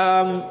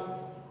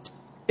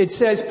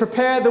says,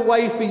 prepare the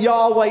way for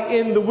Yahweh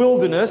in the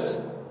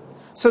wilderness.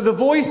 So the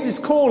voice is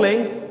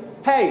calling,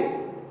 hey,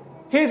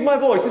 here's my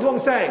voice, this is what I'm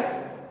saying.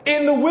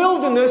 In the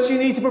wilderness, you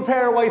need to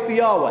prepare a way for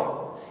Yahweh.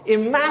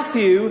 In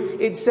Matthew,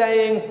 it's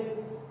saying,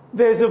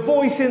 there's a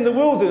voice in the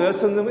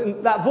wilderness,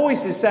 and that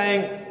voice is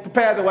saying,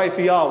 prepare the way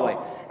for Yahweh.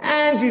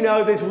 And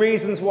there's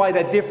reasons why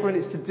they're different.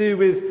 It's to do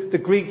with the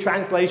Greek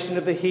translation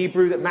of the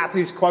Hebrew that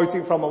Matthew's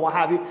quoting from and what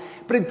have you.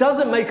 But it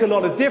doesn't make a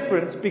lot of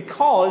difference,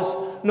 because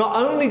not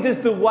only does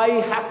the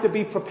way have to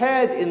be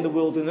prepared in the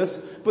wilderness,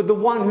 but the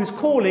one who's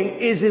calling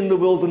is in the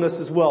wilderness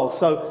as well.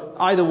 So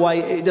either way,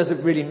 it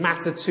doesn't really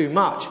matter too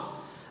much.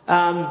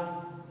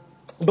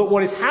 But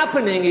what is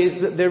happening is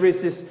that there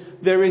is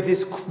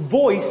this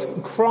voice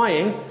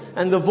crying,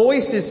 and the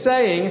voice is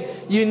saying,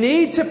 you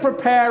need to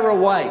prepare a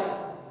way.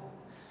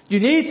 You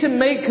need to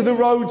make the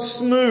road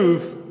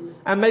smooth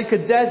and make a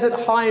desert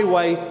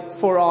highway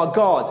for our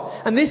God.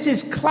 And this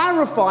is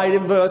clarified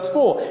in verse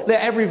 4.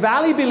 Let every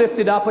valley be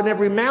lifted up and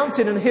every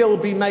mountain and hill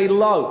be made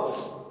low.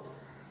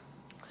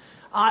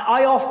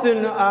 I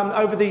often,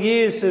 over the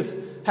years,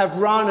 have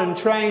run and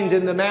trained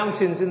in the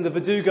mountains in the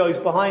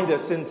Verdugos behind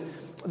us, and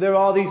there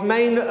are these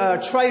main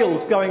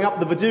trails going up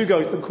the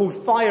Verdugos that are called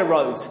fire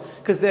roads,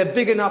 because they're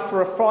big enough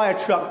for a fire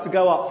truck to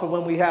go up for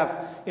when we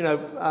have,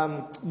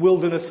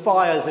 wilderness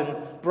fires and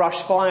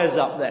brush fires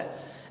up there.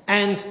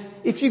 And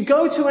if you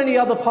go to any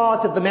other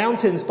part of the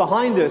mountains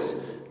behind us,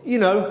 you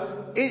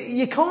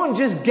can't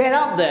just get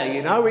up there,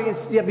 you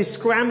have to be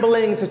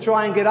scrambling to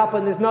try and get up,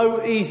 and there's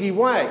no easy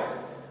way.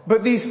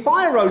 But these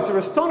fire roads are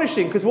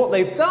astonishing, because what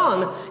they've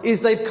done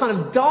is they've kind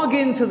of dug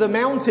into the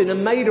mountain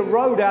and made a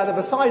road out of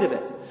the side of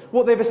it.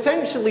 What they've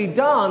essentially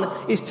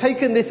done is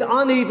taken this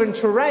uneven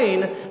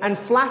terrain and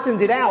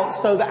flattened it out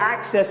so that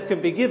access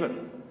can be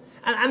given.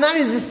 And that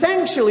is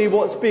essentially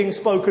what's being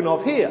spoken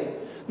of here.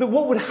 That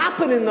what would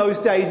happen in those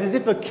days is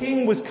if a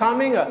king was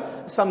coming,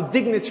 some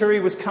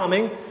dignitary was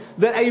coming,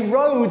 that a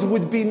road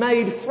would be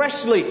made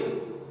freshly.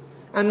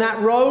 And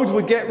that road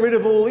would get rid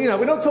of all,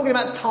 we're not talking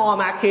about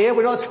tarmac here,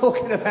 we're not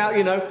talking about,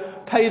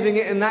 paving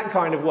it in that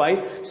kind of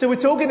way. So we're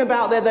talking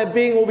about there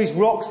being all these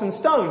rocks and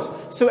stones.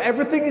 So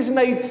everything is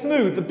made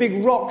smooth, the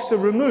big rocks are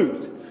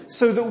removed.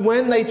 so that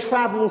when they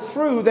travel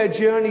through, their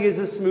journey is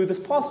as smooth as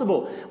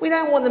possible. We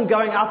don't want them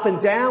going up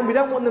and down. We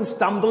don't want them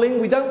stumbling.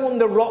 We don't want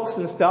the rocks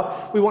and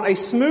stuff. We want a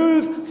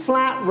smooth,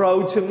 flat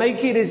road to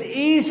make it as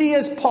easy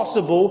as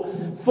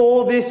possible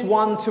for this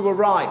one to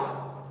arrive.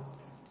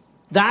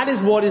 That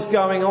is what is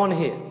going on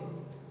here.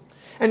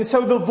 And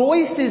so the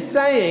voice is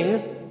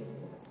saying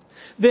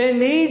there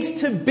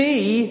needs to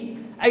be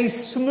a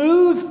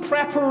smooth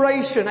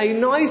preparation, a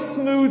nice,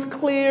 smooth,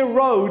 clear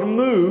road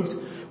moved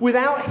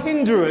without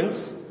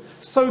hindrance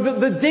so that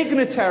the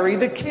dignitary,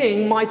 the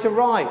king, might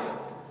arrive.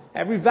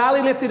 Every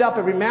valley lifted up,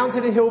 every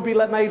mountain and hill be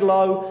made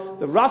low,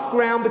 the rough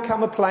ground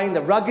become a plain,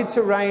 the rugged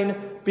terrain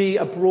be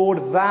a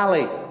broad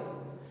valley.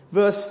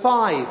 Verse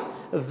 5,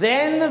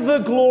 then the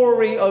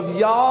glory of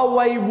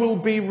Yahweh will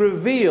be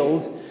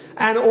revealed,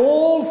 and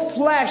all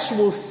flesh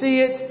will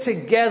see it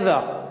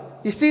together.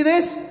 You see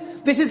this?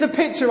 This is the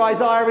picture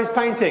Isaiah is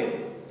painting.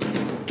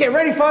 Get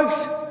ready,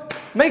 folks.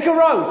 Make a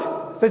road.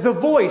 There's a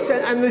voice,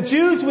 and the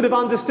Jews would have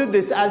understood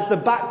this as the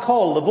bat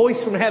kol, the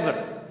voice from heaven,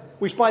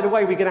 which, by the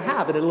way, we're going to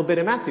have in a little bit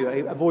in Matthew,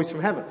 a voice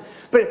from heaven.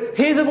 But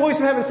here's a voice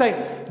from heaven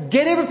saying,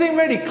 get everything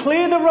ready,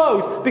 clear the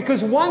road,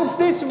 because once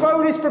this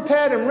road is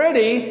prepared and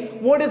ready,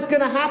 what is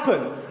going to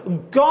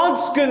happen?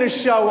 God's going to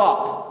show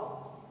up.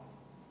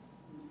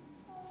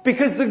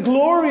 Because the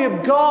glory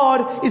of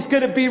God is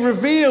going to be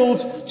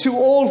revealed to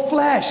all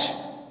flesh.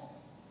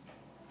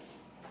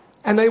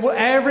 And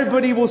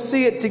everybody will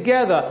see it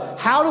together.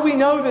 How do we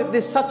know that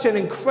this such an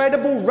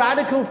incredible,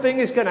 radical thing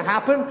is going to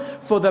happen?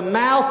 For the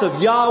mouth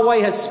of Yahweh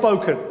has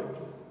spoken.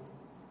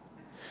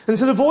 And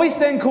so the voice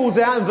then calls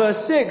out in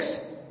verse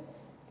 6.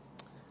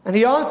 And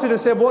he answered and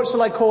said, what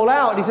shall I call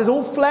out? And he says,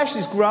 all flesh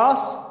is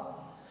grass,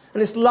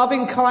 and its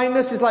loving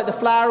kindness is like the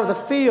flower of the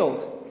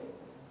field.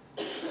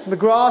 And the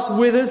grass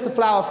withers, the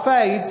flower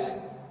fades,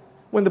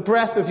 when the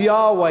breath of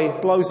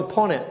Yahweh blows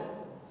upon it.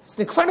 It's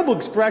an incredible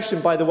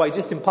expression, by the way,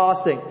 just in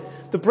passing.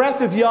 The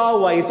breath of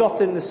Yahweh is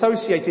often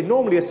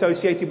normally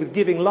associated with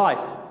giving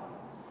life.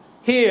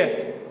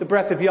 Here, the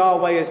breath of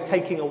Yahweh is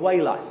taking away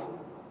life.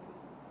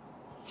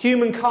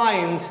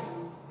 Humankind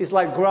is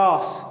like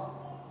grass.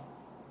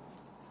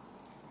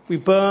 We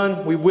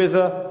burn, we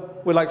wither,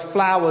 we're like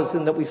flowers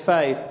in that we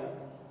fade.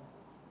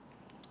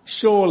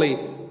 Surely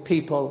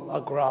people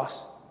are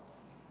grass.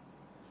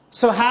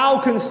 So how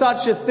can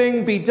such a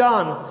thing be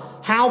done?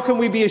 How can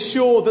we be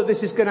assured that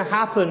this is going to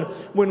happen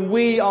when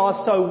we are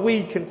so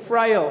weak and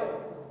frail?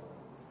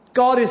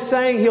 God is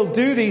saying He'll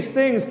do these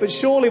things, but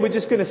surely we're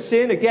just going to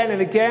sin again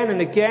and again and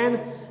again,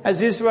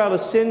 as Israel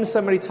has sinned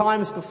so many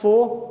times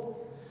before.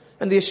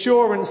 And the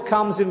assurance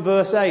comes in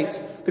verse 8.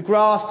 The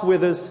grass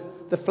withers,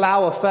 the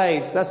flower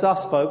fades. That's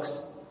us,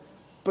 folks.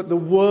 But the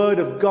word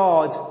of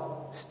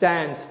God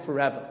stands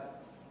forever.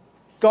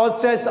 God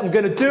says, I'm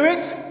going to do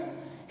it.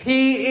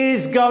 He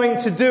is going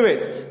to do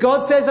it.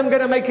 God says, I'm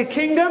going to make a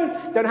kingdom.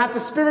 Don't have to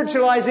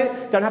spiritualize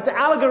it. Don't have to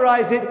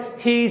allegorize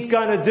it. He's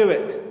going to do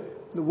it.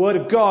 The word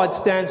of God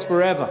stands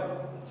forever.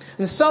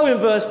 And so in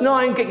verse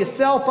 9, get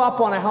yourself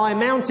up on a high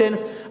mountain,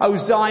 O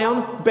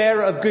Zion,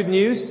 bearer of good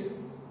news.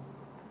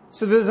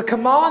 So there's a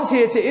command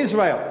here to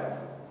Israel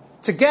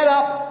to get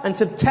up and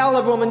to tell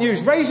everyone the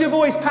news. Raise your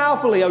voice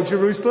powerfully, O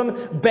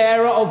Jerusalem,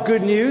 bearer of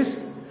good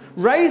news.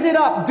 Raise it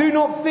up, do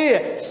not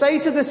fear. Say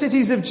to the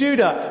cities of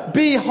Judah,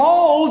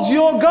 behold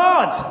your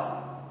God.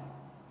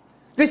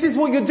 This is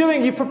what you're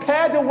doing. You've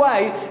prepared a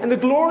way, and the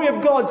glory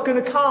of God's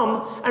going to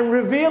come and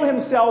reveal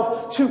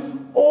Himself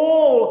to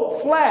all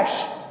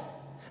flesh.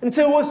 And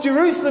so what's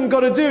Jerusalem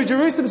got to do?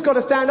 Jerusalem's got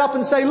to stand up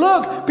and say,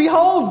 look,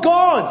 behold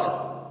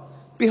God.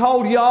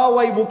 Behold,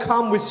 Yahweh will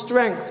come with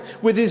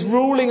strength, with His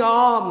ruling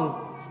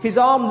arm. His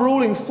arm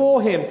ruling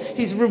for Him.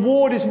 His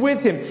reward is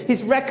with Him.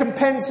 His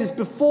recompense is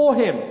before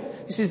Him.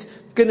 This is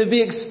going to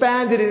be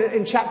expanded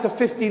in chapter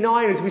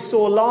 59 as we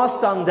saw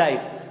last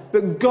Sunday.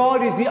 But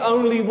God is the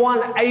only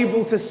one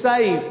able to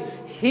save.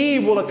 He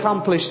will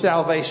accomplish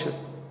salvation.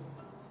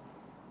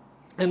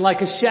 And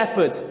like a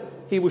shepherd,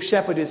 He will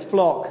shepherd His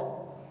flock.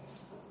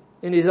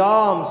 In His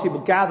arms He will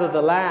gather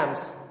the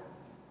lambs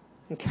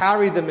and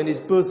carry them in His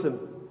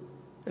bosom.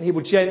 And He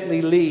will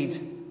gently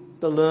lead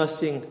the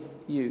nursing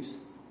ewes.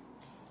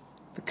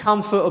 The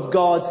comfort of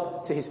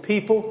God to His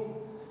people.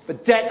 The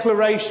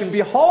declaration,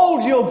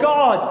 behold your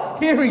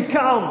God, here He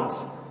comes.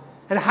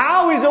 And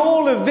how is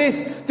all of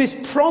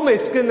this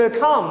promise going to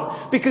come?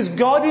 Because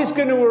God is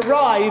going to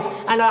arrive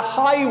and a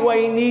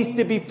highway needs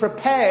to be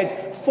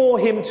prepared for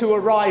Him to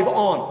arrive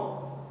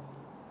on.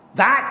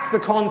 That's the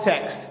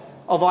context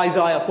of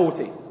Isaiah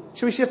 40.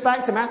 Should we shift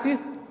back to Matthew?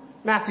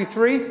 Matthew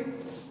 3.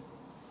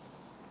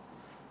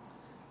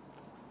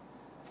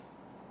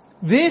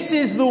 This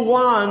is the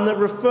one that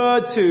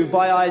referred to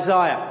by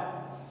Isaiah,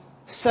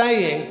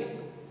 saying,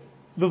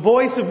 the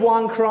voice of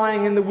one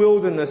crying in the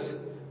wilderness,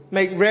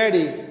 make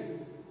ready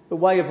the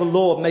way of the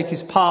Lord, make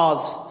His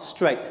paths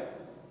straight.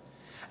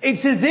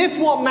 It's as if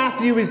what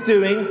Matthew is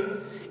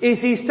doing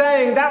is he's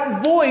saying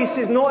that voice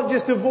is not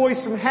just a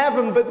voice from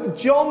heaven, but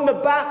John the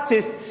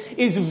Baptist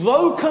is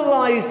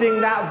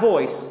vocalizing that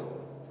voice.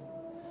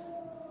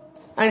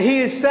 And he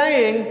is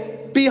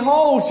saying,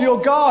 behold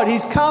your God,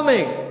 He's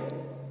coming.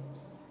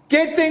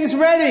 Get things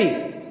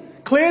ready.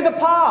 Clear the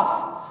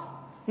path.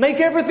 Make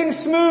everything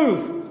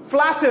smooth.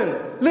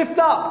 Flatten. Lift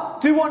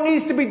up. Do what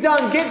needs to be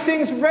done. Get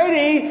things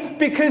ready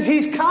because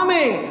He's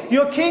coming.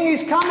 Your King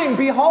is coming.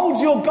 Behold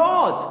your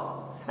God.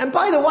 And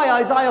by the way,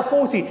 Isaiah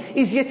 40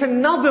 is yet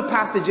another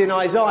passage in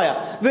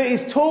Isaiah that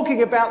is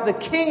talking about the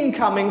King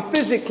coming,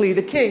 physically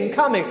the King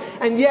coming.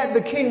 And yet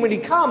the King, when He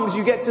comes,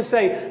 you get to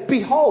say,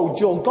 behold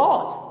your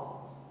God.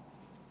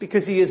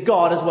 Because He is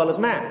God as well as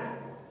man.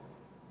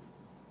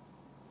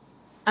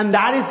 And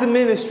that is the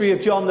ministry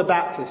of John the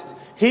Baptist.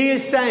 He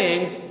is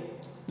saying,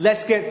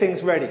 let's get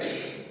things ready.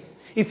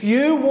 If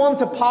you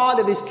want a part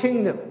of His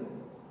kingdom,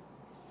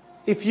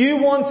 if you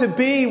want to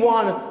be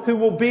one who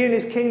will be in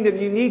His kingdom,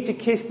 you need to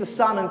kiss the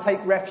Son and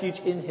take refuge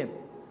in Him.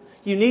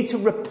 You need to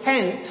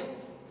repent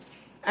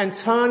and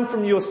turn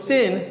from your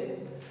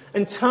sin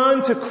and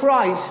turn to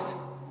Christ.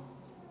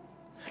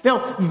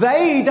 Now,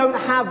 they don't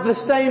have the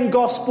same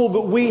gospel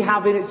that we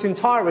have in its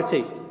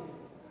entirety.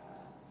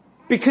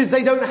 Because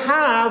they don't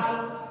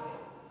have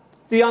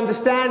the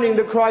understanding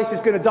that Christ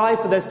is going to die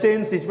for their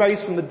sins, He's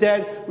raised from the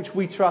dead, which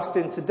we trust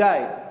in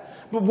today.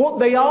 But what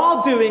they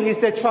are doing is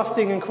they're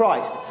trusting in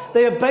Christ.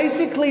 They are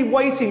basically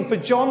waiting for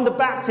John the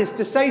Baptist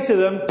to say to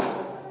them,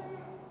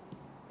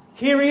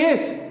 here He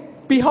is.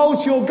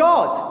 Behold your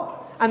God.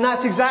 And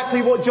that's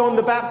exactly what John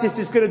the Baptist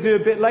is going to do a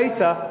bit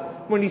later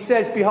when he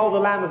says, behold the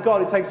Lamb of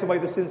God who takes away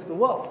the sins of the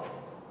world.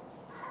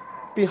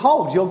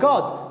 Behold your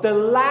God, the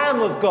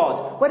Lamb of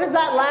God. Where does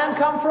that lamb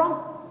come from?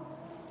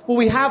 Well,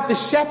 we have the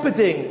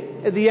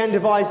shepherding at the end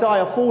of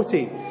Isaiah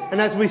 40.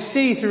 And as we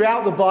see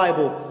throughout the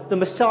Bible, the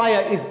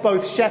Messiah is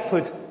both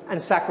shepherd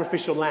and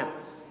sacrificial lamb.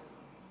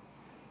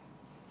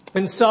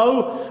 And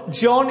so,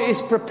 John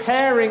is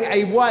preparing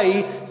a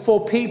way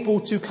for people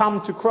to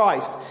come to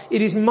Christ.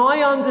 It is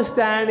my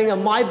understanding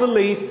and my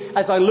belief,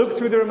 as I look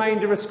through the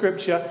remainder of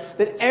Scripture,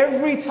 that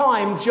every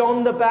time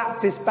John the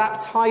Baptist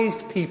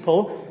baptized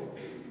people,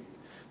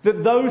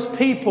 that those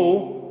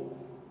people,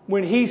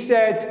 when he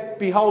said,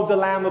 behold the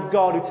Lamb of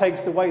God who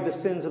takes away the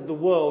sins of the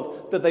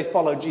world, that they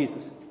followed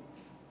Jesus.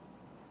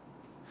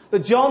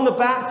 That John the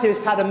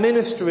Baptist had a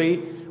ministry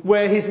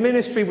where his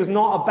ministry was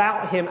not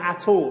about him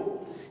at all.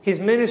 His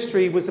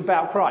ministry was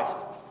about Christ.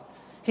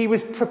 He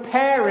was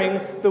preparing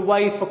the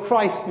way for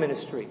Christ's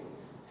ministry.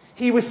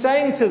 He was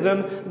saying to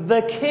them,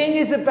 the King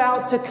is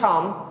about to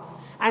come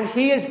and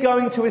He is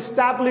going to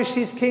establish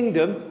His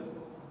kingdom,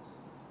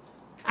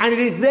 and it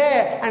is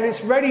there and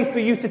it's ready for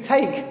you to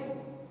take.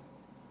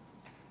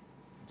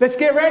 Let's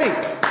get ready.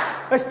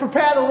 Let's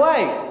prepare the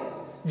way.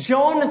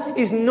 John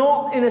is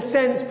not, in a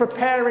sense,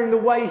 preparing the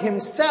way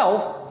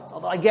himself,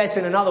 although I guess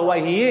in another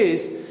way he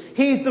is.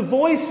 He's the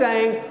voice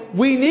saying,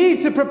 we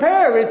need to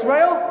prepare,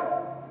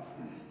 Israel.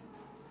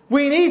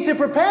 We need to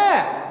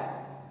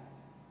prepare.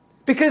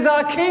 Because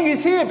our King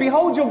is here.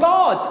 Behold your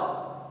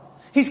God.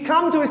 He's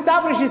come to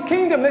establish His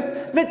kingdom.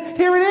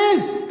 Here it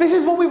is. This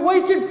is what we've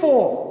waited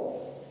for.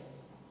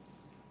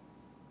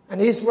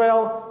 And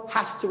Israel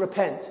has to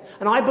repent.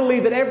 And I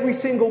believe that every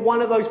single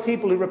one of those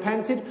people who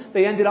repented,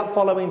 they ended up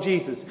following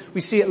Jesus.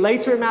 We see it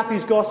later in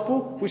Matthew's Gospel,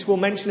 which we'll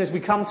mention as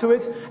we come to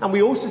it. And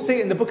we also see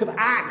it in the book of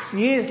Acts,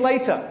 years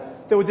later.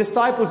 There were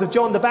disciples of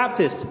John the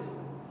Baptist.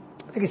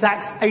 I think it's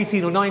Acts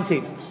 18 or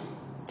 19.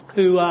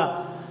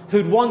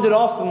 Who'd wandered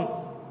off and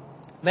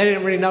they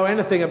didn't really know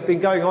anything had been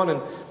going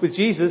on with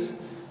Jesus.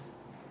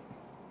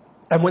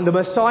 And when the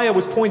Messiah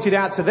was pointed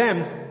out to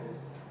them,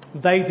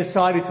 they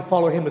decided to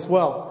follow Him as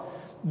well.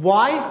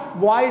 Why?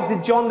 Why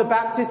did John the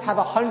Baptist have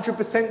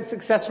 100%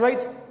 success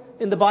rate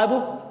in the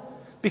Bible?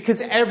 Because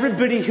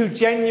everybody who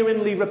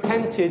genuinely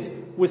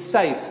repented was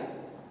saved.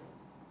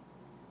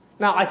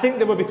 Now, I think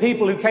there would be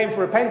people who came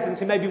for repentance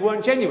who maybe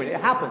weren't genuine. It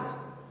happens.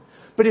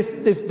 But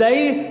if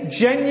they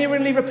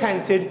genuinely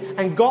repented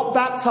and got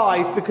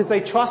baptized because they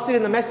trusted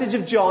in the message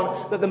of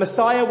John that the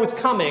Messiah was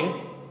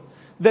coming,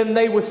 then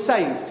they were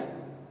saved.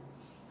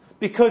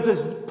 Because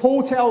as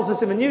Paul tells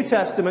us in the New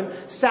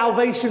Testament,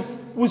 salvation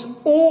was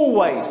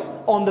always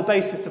on the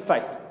basis of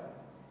faith.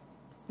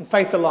 And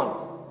faith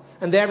alone.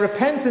 And their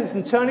repentance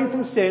and turning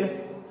from sin,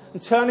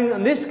 and turning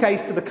in this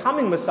case to the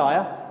coming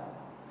Messiah,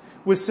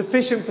 was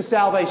sufficient for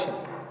salvation.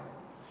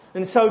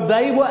 And so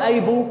they were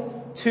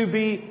able to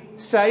be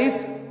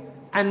saved.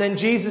 And then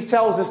Jesus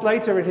tells us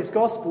later in His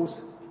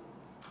Gospels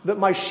that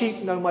my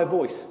sheep know my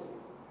voice.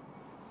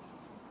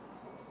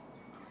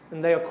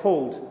 And they are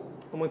called.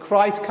 And when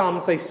Christ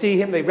comes, they see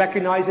Him, they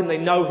recognize Him, they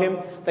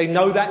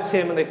know that's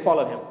Him, and they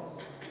follow Him.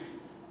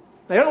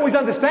 They don't always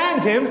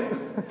understand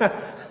Him.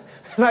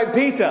 Like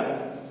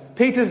Peter.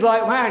 Peter's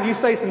like, man, you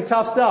say some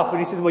tough stuff. And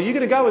He says, well, you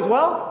going to go as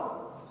well?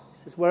 He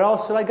says, where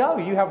else shall I go?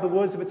 You have the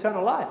words of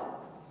eternal life.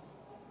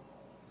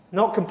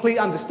 Not complete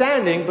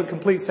understanding, but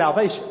complete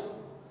salvation.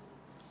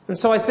 And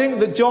so I think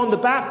that John the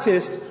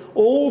Baptist,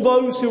 all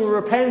those who were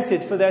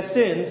repented for their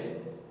sins,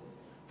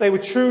 they were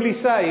truly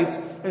saved,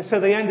 and so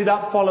they ended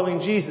up following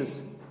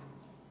Jesus.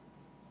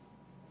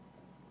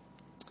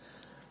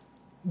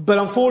 But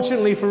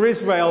unfortunately for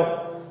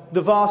Israel,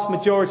 the vast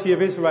majority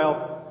of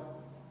Israel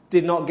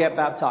did not get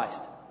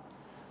baptized.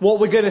 What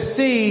we're going to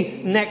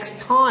see next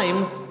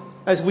time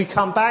as we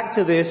come back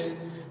to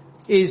this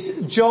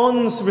is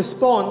John's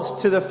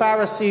response to the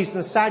Pharisees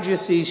and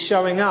Sadducees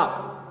showing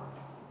up.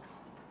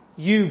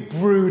 You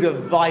brood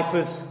of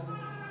vipers.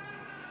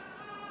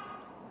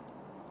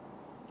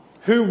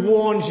 Who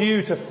warned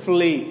you to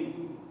flee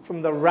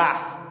from the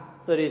wrath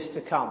that is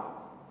to come?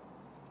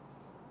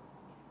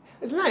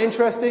 Isn't that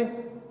interesting?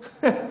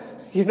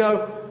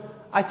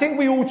 I think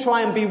we all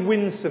try and be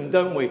winsome,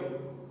 don't we?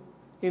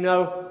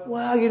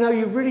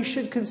 You really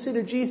should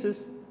consider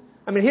Jesus.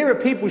 I mean, here are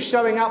people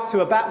showing up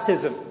to a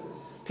baptism.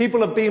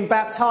 People are being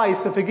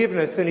baptized for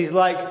forgiveness, and he's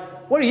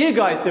like, what are you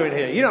guys doing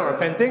here? You're not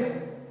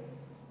repenting.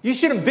 You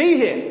shouldn't be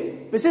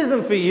here. This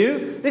isn't for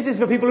you. This is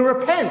for people who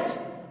repent.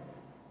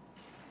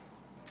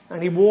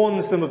 And he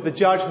warns them of the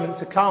judgment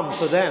to come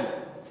for them.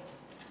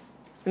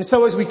 And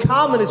so as we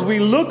come and as we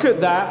look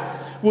at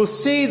that, we'll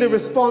see the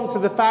response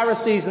of the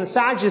Pharisees and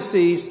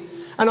Sadducees.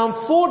 And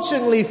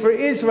unfortunately for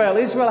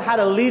Israel had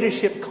a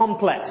leadership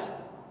complex.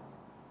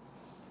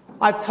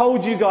 I've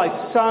told you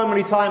guys so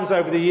many times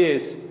over the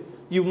years,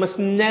 you must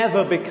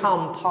never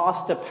become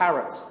pastor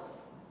parrots.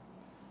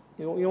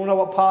 You all know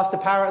what pastor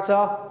parrots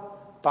are?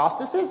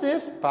 Pastor says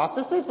this,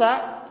 pastor says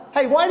that.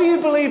 Hey, why do you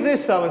believe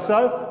this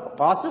so-and-so?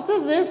 Pastor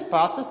says this,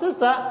 pastor says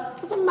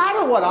that. Doesn't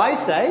matter what I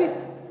say.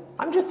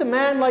 I'm just a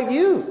man like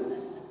you.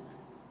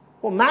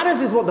 What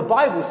matters is what the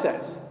Bible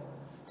says.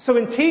 So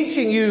in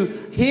teaching you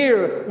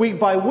here week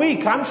by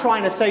week, I'm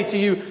trying to say to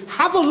you,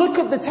 have a look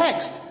at the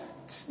text.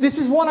 This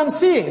is what I'm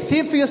seeing. See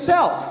it for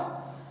yourself.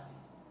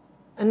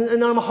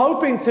 And I'm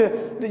hoping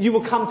that you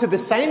will come to the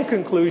same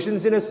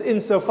conclusions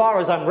insofar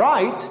as I'm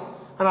right.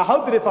 And I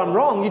hope that if I'm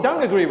wrong, you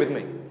don't agree with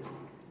me.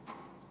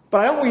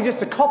 But I don't want you just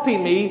to copy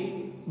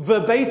me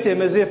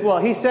verbatim as if, well,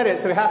 he said it,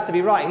 so it has to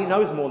be right. He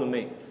knows more than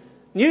me.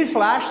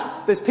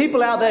 Newsflash, there's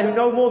people out there who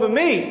know more than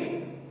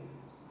me.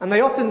 And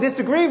they often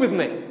disagree with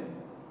me.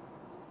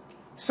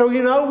 So,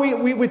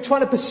 we're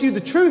trying to pursue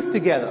the truth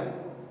together.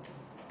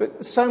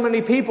 But so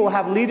many people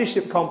have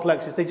leadership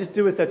complexes. They just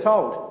do as they're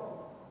told.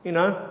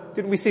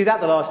 Didn't we see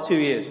that the last 2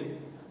 years?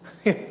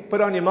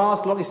 Put on your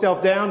mask, lock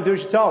yourself down, do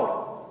as you're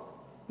told.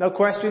 No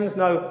questions,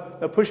 no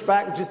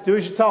pushback, just do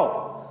as you're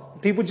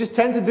told. People just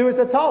tend to do as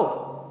they're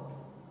told.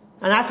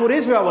 And that's what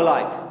Israel were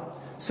like.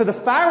 So the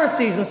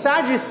Pharisees and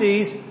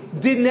Sadducees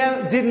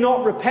did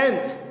not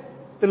repent.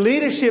 The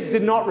leadership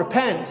did not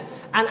repent.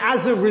 And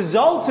as a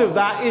result of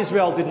that,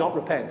 Israel did not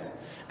repent.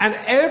 And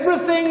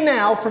everything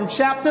now from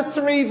chapter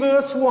 3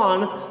 verse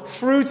 1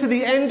 through to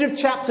the end of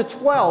chapter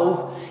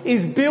 12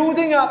 is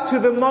building up to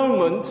the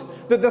moment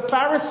that the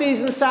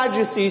Pharisees and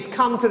Sadducees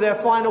come to their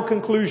final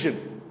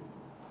conclusion.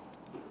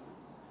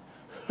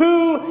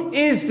 Who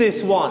is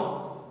this one?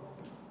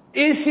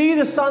 Is he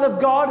the Son of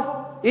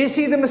God? Is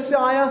he the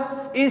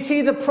Messiah? Is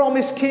he the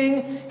promised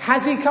king?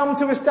 Has he come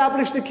to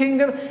establish the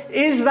kingdom?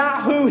 Is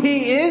that who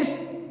he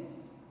is?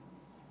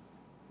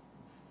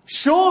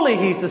 Surely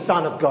he's the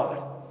Son of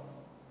God.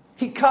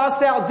 He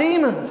casts out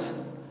demons.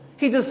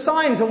 He does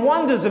signs and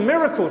wonders and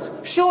miracles.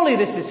 Surely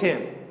this is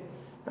him.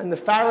 And the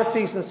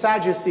Pharisees and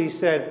Sadducees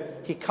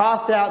said, he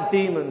casts out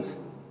demons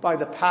by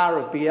the power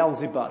of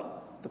Beelzebub,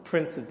 the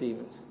prince of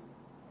demons.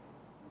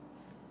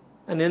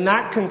 And in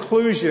that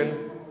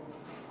conclusion,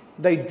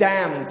 they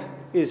damned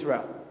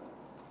Israel.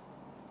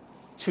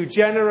 To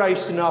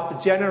generation after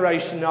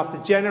generation after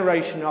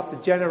generation after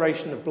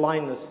generation of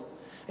blindness.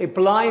 A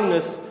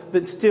blindness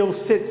that still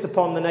sits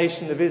upon the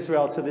nation of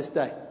Israel to this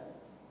day.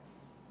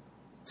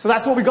 So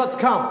that's what we got to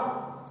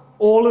come.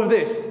 All of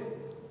this.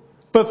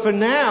 But for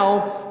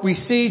now, we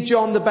see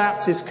John the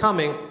Baptist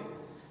coming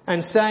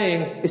and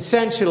saying,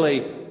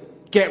 essentially,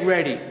 get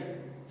ready.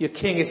 Your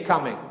king is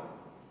coming.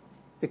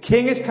 The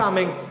king is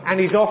coming and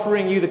he's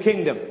offering you the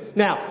kingdom.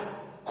 Now,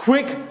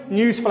 quick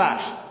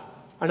newsflash.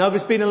 I know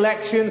there's been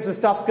elections and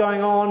stuff's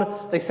going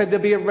on. They said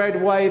there'd be a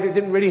red wave. It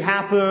didn't really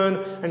happen.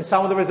 And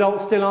some of the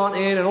results still aren't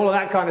in and all of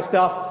that kind of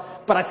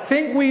stuff. But I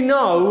think we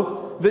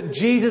know that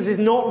Jesus is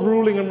not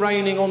ruling and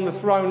reigning on the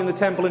throne in the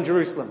temple in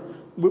Jerusalem.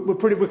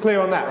 We're clear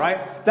on that,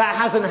 right? That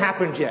hasn't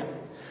happened yet.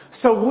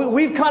 So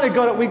we've kind of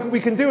got it. We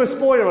can do a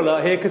spoiler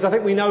alert here because I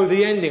think we know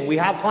the ending. We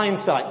have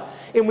hindsight.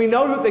 And we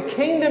know that the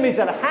kingdom is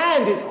at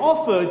hand. It's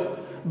offered.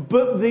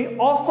 But the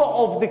offer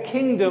of the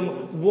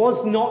kingdom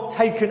was not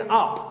taken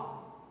up.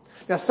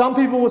 Now some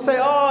people will say,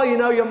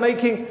 you're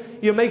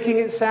making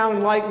it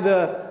sound like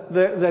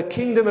the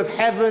kingdom of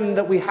heaven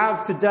that we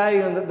have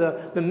today and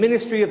that the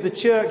ministry of the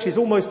church is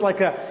almost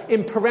like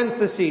in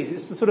parentheses.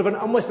 It's sort of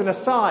almost an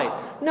aside.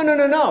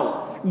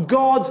 No.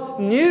 God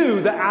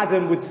knew that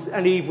Adam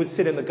and Eve would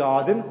sit in the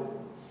garden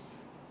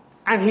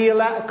and he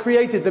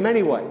created them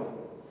anyway.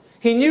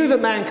 He knew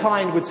that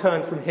mankind would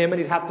turn from him and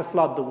he'd have to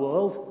flood the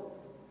world.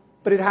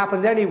 But it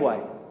happened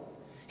anyway.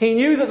 He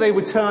knew that they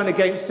would turn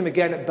against him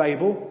again at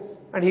Babel.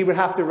 And he would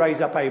have to raise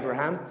up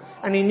Abraham.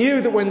 And he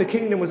knew that when the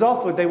kingdom was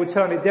offered, they would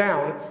turn it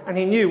down. And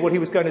he knew what he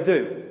was going to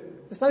do.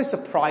 There's no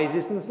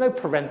surprises and there's no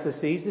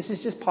parentheses. This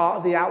is just part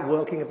of the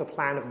outworking of the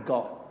plan of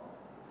God.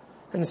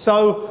 And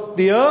so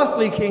the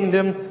earthly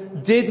kingdom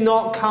did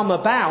not come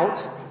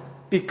about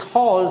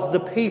because the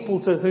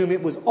people to whom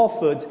it was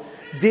offered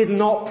did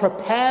not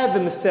prepare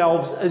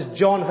themselves as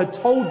John had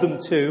told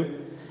them to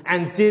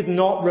and did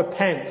not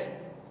repent.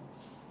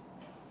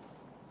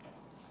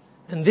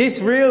 And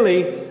this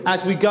really,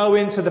 as we go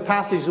into the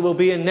passage that we'll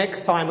be in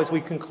next time as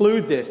we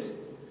conclude this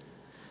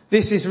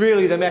is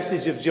really the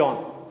message of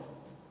John.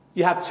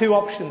 You have two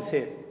options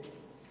here.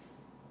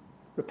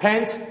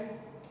 Repent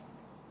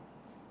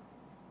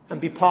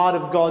and be part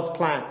of God's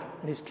plan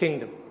and His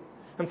kingdom.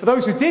 And for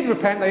those who did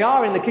repent, they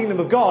are in the kingdom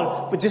of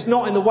God, but just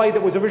not in the way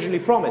that was originally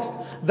promised.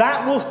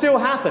 That will still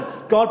happen.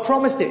 God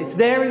promised it. It's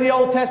there in the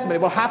Old Testament.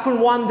 It will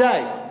happen one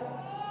day.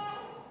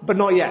 But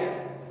not yet.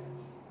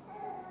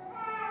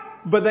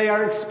 But they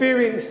are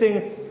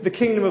experiencing the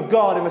kingdom of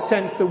God in the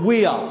sense that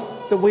we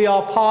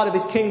are part of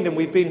His kingdom.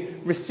 We've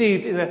been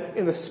received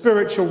in the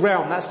spiritual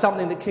realm. That's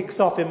something that kicks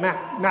off in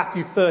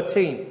Matthew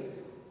 13.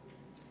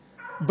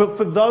 But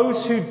for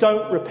those who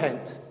don't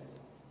repent,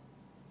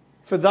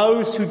 for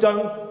those who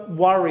don't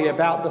worry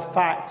about the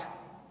fact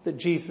that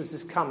Jesus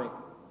is coming,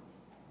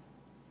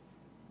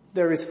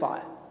 there is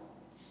fire.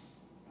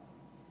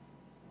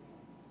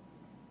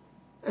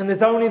 And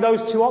there's only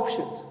those two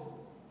options.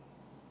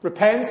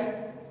 Repent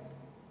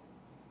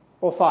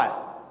or fire.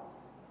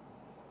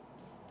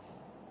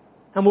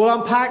 And we'll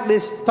unpack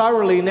this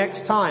thoroughly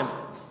next time.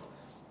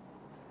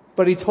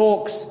 But he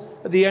talks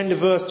at the end of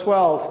verse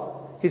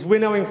 12. His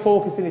winnowing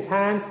fork is in his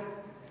hand,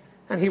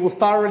 and he will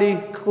thoroughly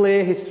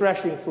clear his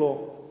threshing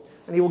floor.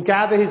 And he will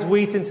gather his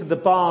wheat into the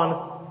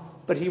barn,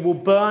 but he will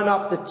burn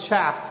up the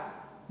chaff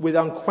with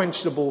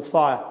unquenchable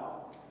fire.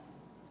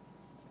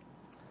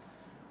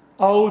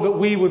 Oh, that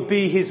we would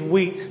be his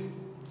wheat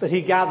that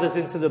he gathers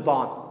into the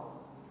barn.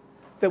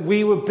 That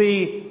we would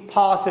be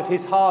part of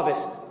his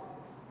harvest.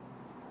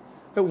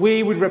 That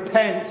we would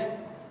repent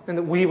and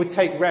that we would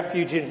take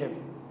refuge in him.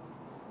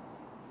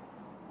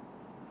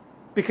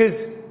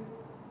 Because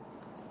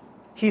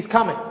he's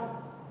coming.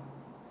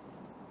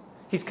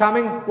 He's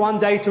coming one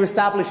day to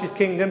establish his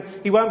kingdom.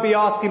 He won't be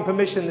asking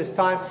permission this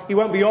time. He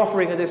won't be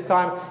offering it this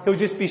time. He'll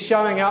just be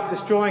showing up,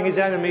 destroying his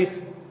enemies,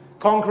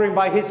 conquering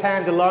by his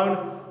hand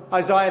alone.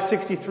 Isaiah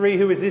 63,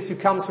 who is this who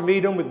comes from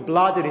Edom with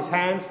blood in his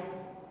hands?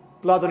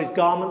 Blood on his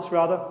garments,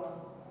 rather.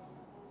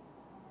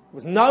 There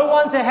was no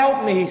one to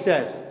help me, he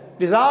says.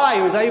 It is I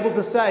who is able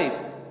to save.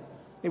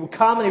 He will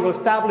come and he will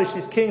establish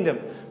his kingdom.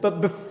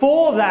 But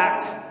before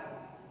that,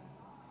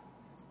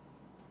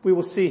 we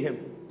will see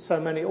him. So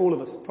many, all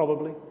of us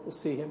probably, will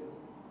see him.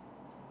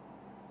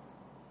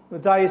 The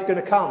day is going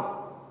to come.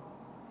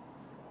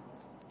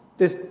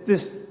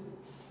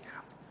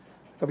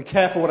 I'll be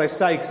careful what I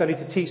say because I need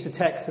to teach the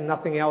text and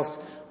nothing else.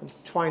 I'm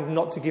trying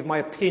not to give my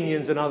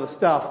opinions and other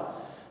stuff.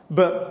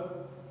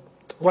 But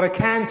what I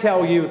can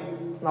tell you,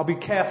 and I'll be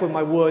careful with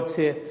my words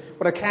here,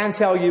 what I can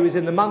tell you is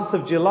in the month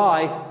of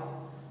July,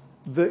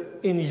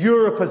 that in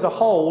Europe as a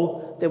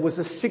whole, there was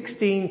a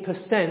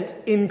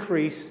 16%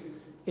 increase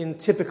in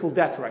typical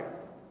death rate.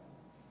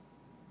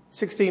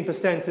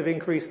 16% of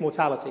increased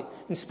mortality.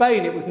 In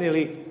Spain it was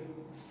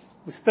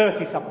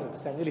 30-something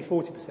percent, nearly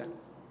 40%.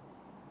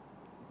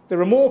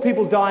 There are more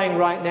people dying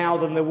right now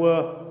than there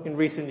were in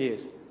recent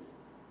years.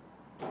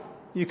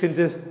 You can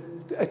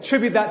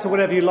attribute that to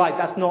whatever you like.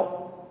 That's not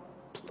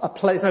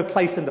there's no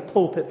place in the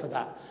pulpit for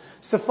that.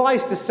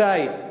 Suffice to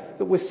say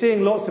that we're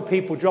seeing lots of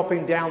people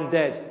dropping down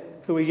dead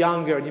who are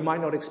younger and you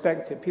might not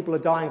expect it. People are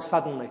dying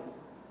suddenly.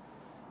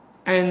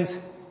 And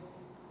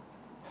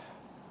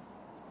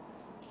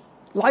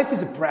life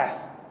is a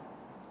breath.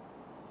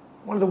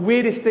 One of the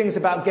weirdest things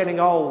about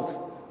getting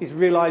old is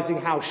realizing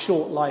how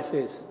short life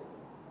is.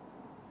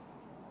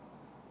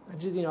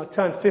 I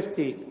turned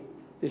 50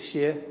 this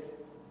year.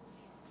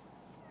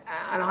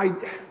 And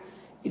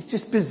it's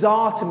just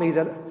bizarre to me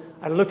that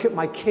I look at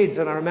my kids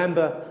and I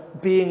remember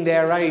being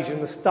their age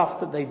and the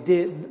stuff that I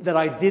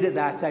did at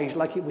that age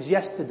like it was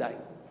yesterday.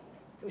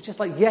 It was just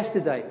like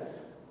yesterday.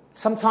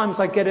 Sometimes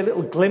I get a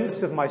little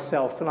glimpse of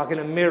myself, like in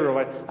a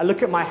mirror. I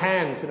look at my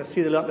hands and I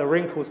see the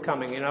wrinkles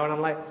coming, and I'm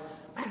like,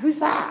 man, who's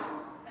that?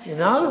 And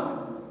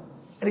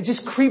it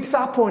just creeps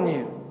up on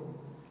you.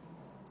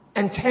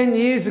 And 10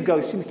 years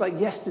ago seems like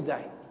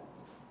yesterday.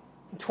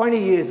 And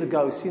 20 years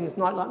ago seems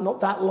like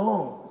not that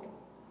long.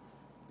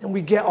 And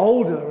we get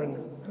older, and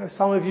I know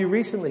some of you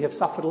recently have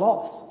suffered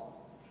loss.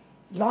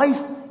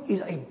 Life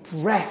is a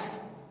breath.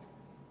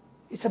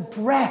 It's a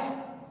breath.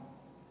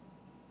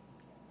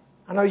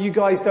 I know you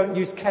guys don't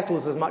use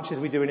kettles as much as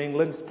we do in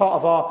England. It's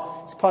part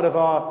of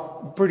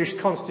our British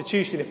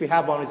constitution, if we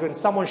have one, is when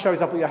someone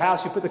shows up at your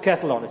house, you put the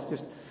kettle on. It's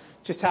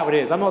just how it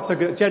is. I'm not so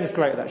good. Jen's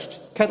great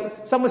at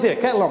that. Someone's here,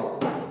 kettle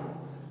on.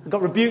 I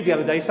got rebuked the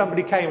other day.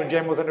 Somebody came and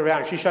Jen wasn't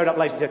around. She showed up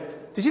later. She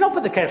said, "Did you not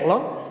put the kettle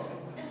on?"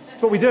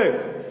 That's what we do.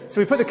 So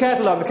we put the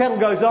kettle on. The kettle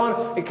goes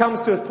on. It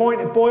comes to a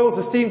point. It boils.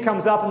 The steam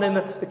comes up, and then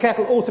the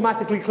kettle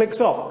automatically clicks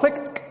off.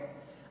 Click,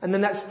 and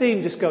then that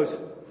steam just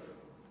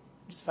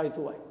fades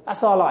away.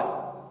 That's our life,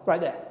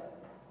 right there.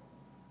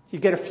 You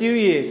get a few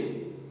years.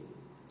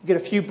 You get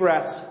a few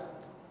breaths.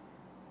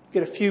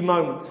 You get a few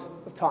moments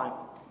of time.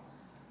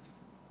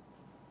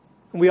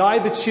 And we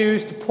either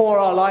choose to pour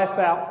our life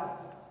out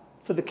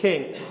for the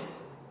King,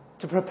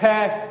 to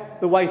prepare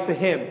the way for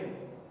him,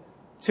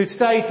 to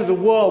say to the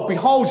world,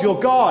 behold your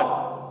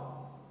God.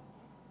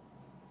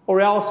 Or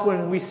else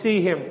when we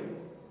see him,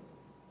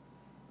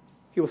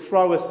 he will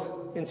throw us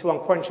into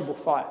unquenchable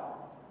fire.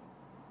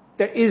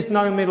 There is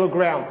no middle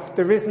ground.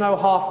 There is no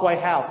halfway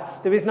house.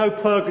 There is no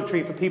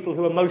purgatory for people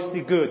who are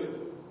mostly good.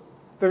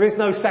 There is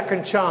no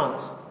second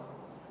chance.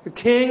 The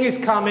King is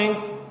coming.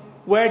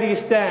 Where do you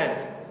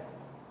stand?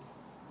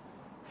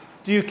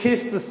 Do you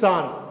kiss the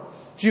Son?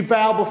 Do you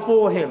bow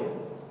before him?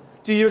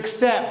 Do you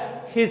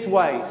accept his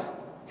ways,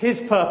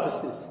 his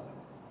purposes?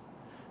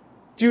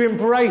 Do you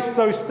embrace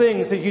those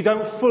things that you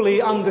don't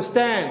fully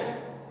understand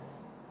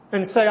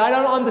and say, I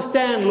don't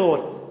understand,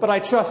 Lord, but I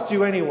trust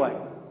you anyway?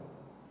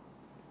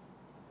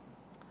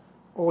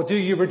 Or do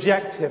you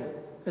reject him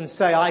and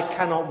say, I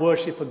cannot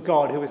worship a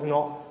God who is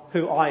not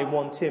who I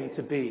want him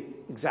to be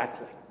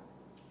exactly?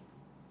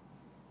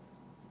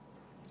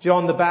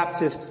 John the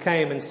Baptist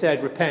came and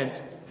said, repent,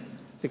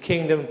 the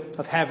kingdom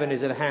of heaven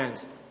is at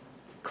hand.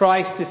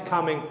 Christ is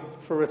coming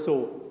for us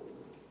all.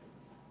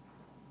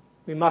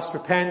 We must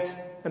repent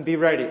and be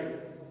ready.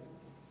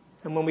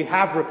 And when we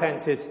have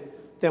repented,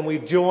 then we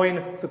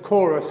join the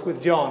chorus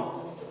with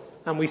John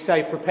and we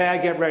say,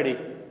 prepare, get ready,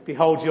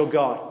 behold your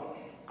God.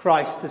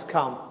 Christ has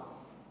come.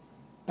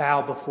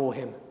 Bow before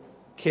him.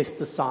 Kiss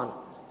the Son,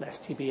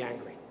 lest he be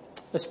angry.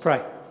 Let's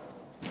pray.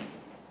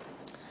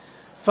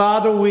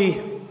 Father,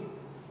 we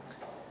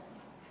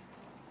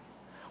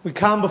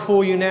come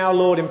before you now,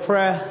 Lord, in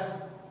prayer.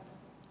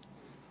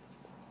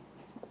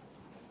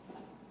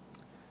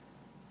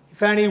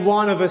 If any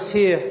one of us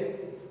here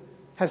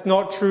has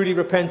not truly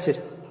repented,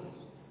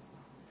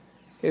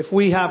 if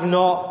we have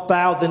not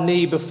bowed the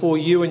knee before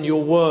you and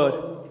your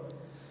word,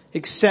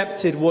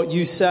 accepted what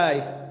you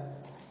say,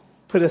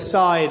 put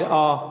aside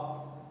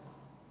our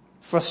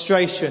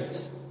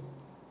frustrations,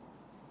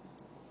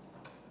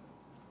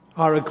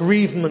 our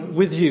aggrievement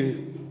with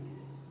you,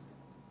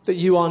 that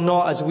you are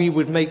not as we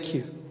would make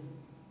you.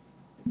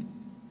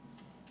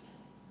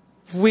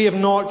 If we have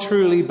not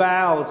truly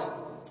bowed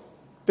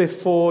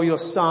before your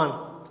Son,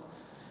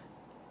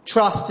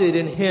 trusted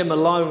in him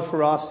alone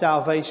for our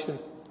salvation,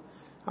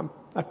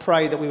 I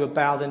pray that we would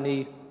bow the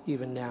knee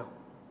even now.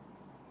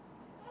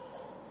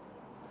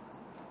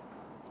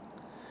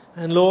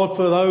 And Lord,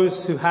 for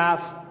those who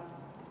have,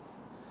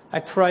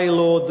 I pray,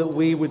 Lord, that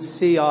we would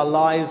see our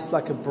lives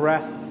like a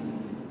breath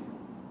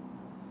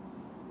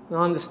and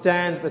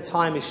understand that the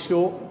time is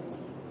short,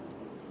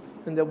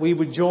 and that we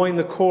would join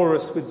the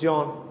chorus with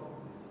John,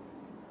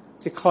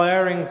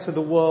 declaring to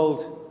the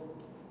world,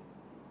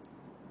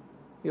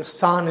 your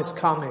Son is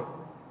coming.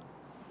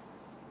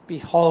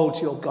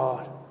 Behold your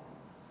God.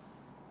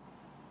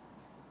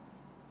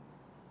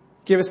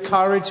 Give us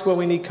courage where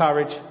we need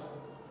courage.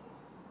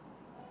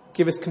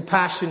 Give us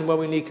compassion where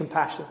we need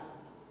compassion.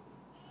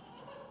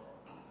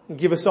 And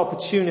give us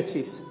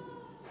opportunities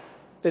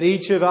that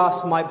each of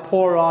us might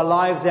pour our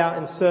lives out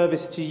in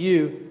service to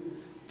you,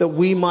 that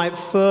we might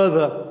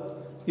further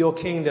your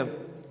kingdom,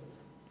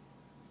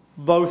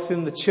 both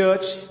in the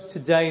church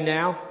today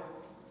now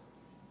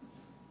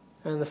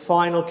and the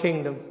final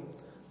kingdom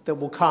that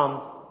will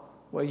come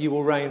where you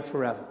will reign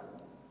forever.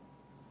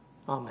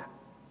 Amen.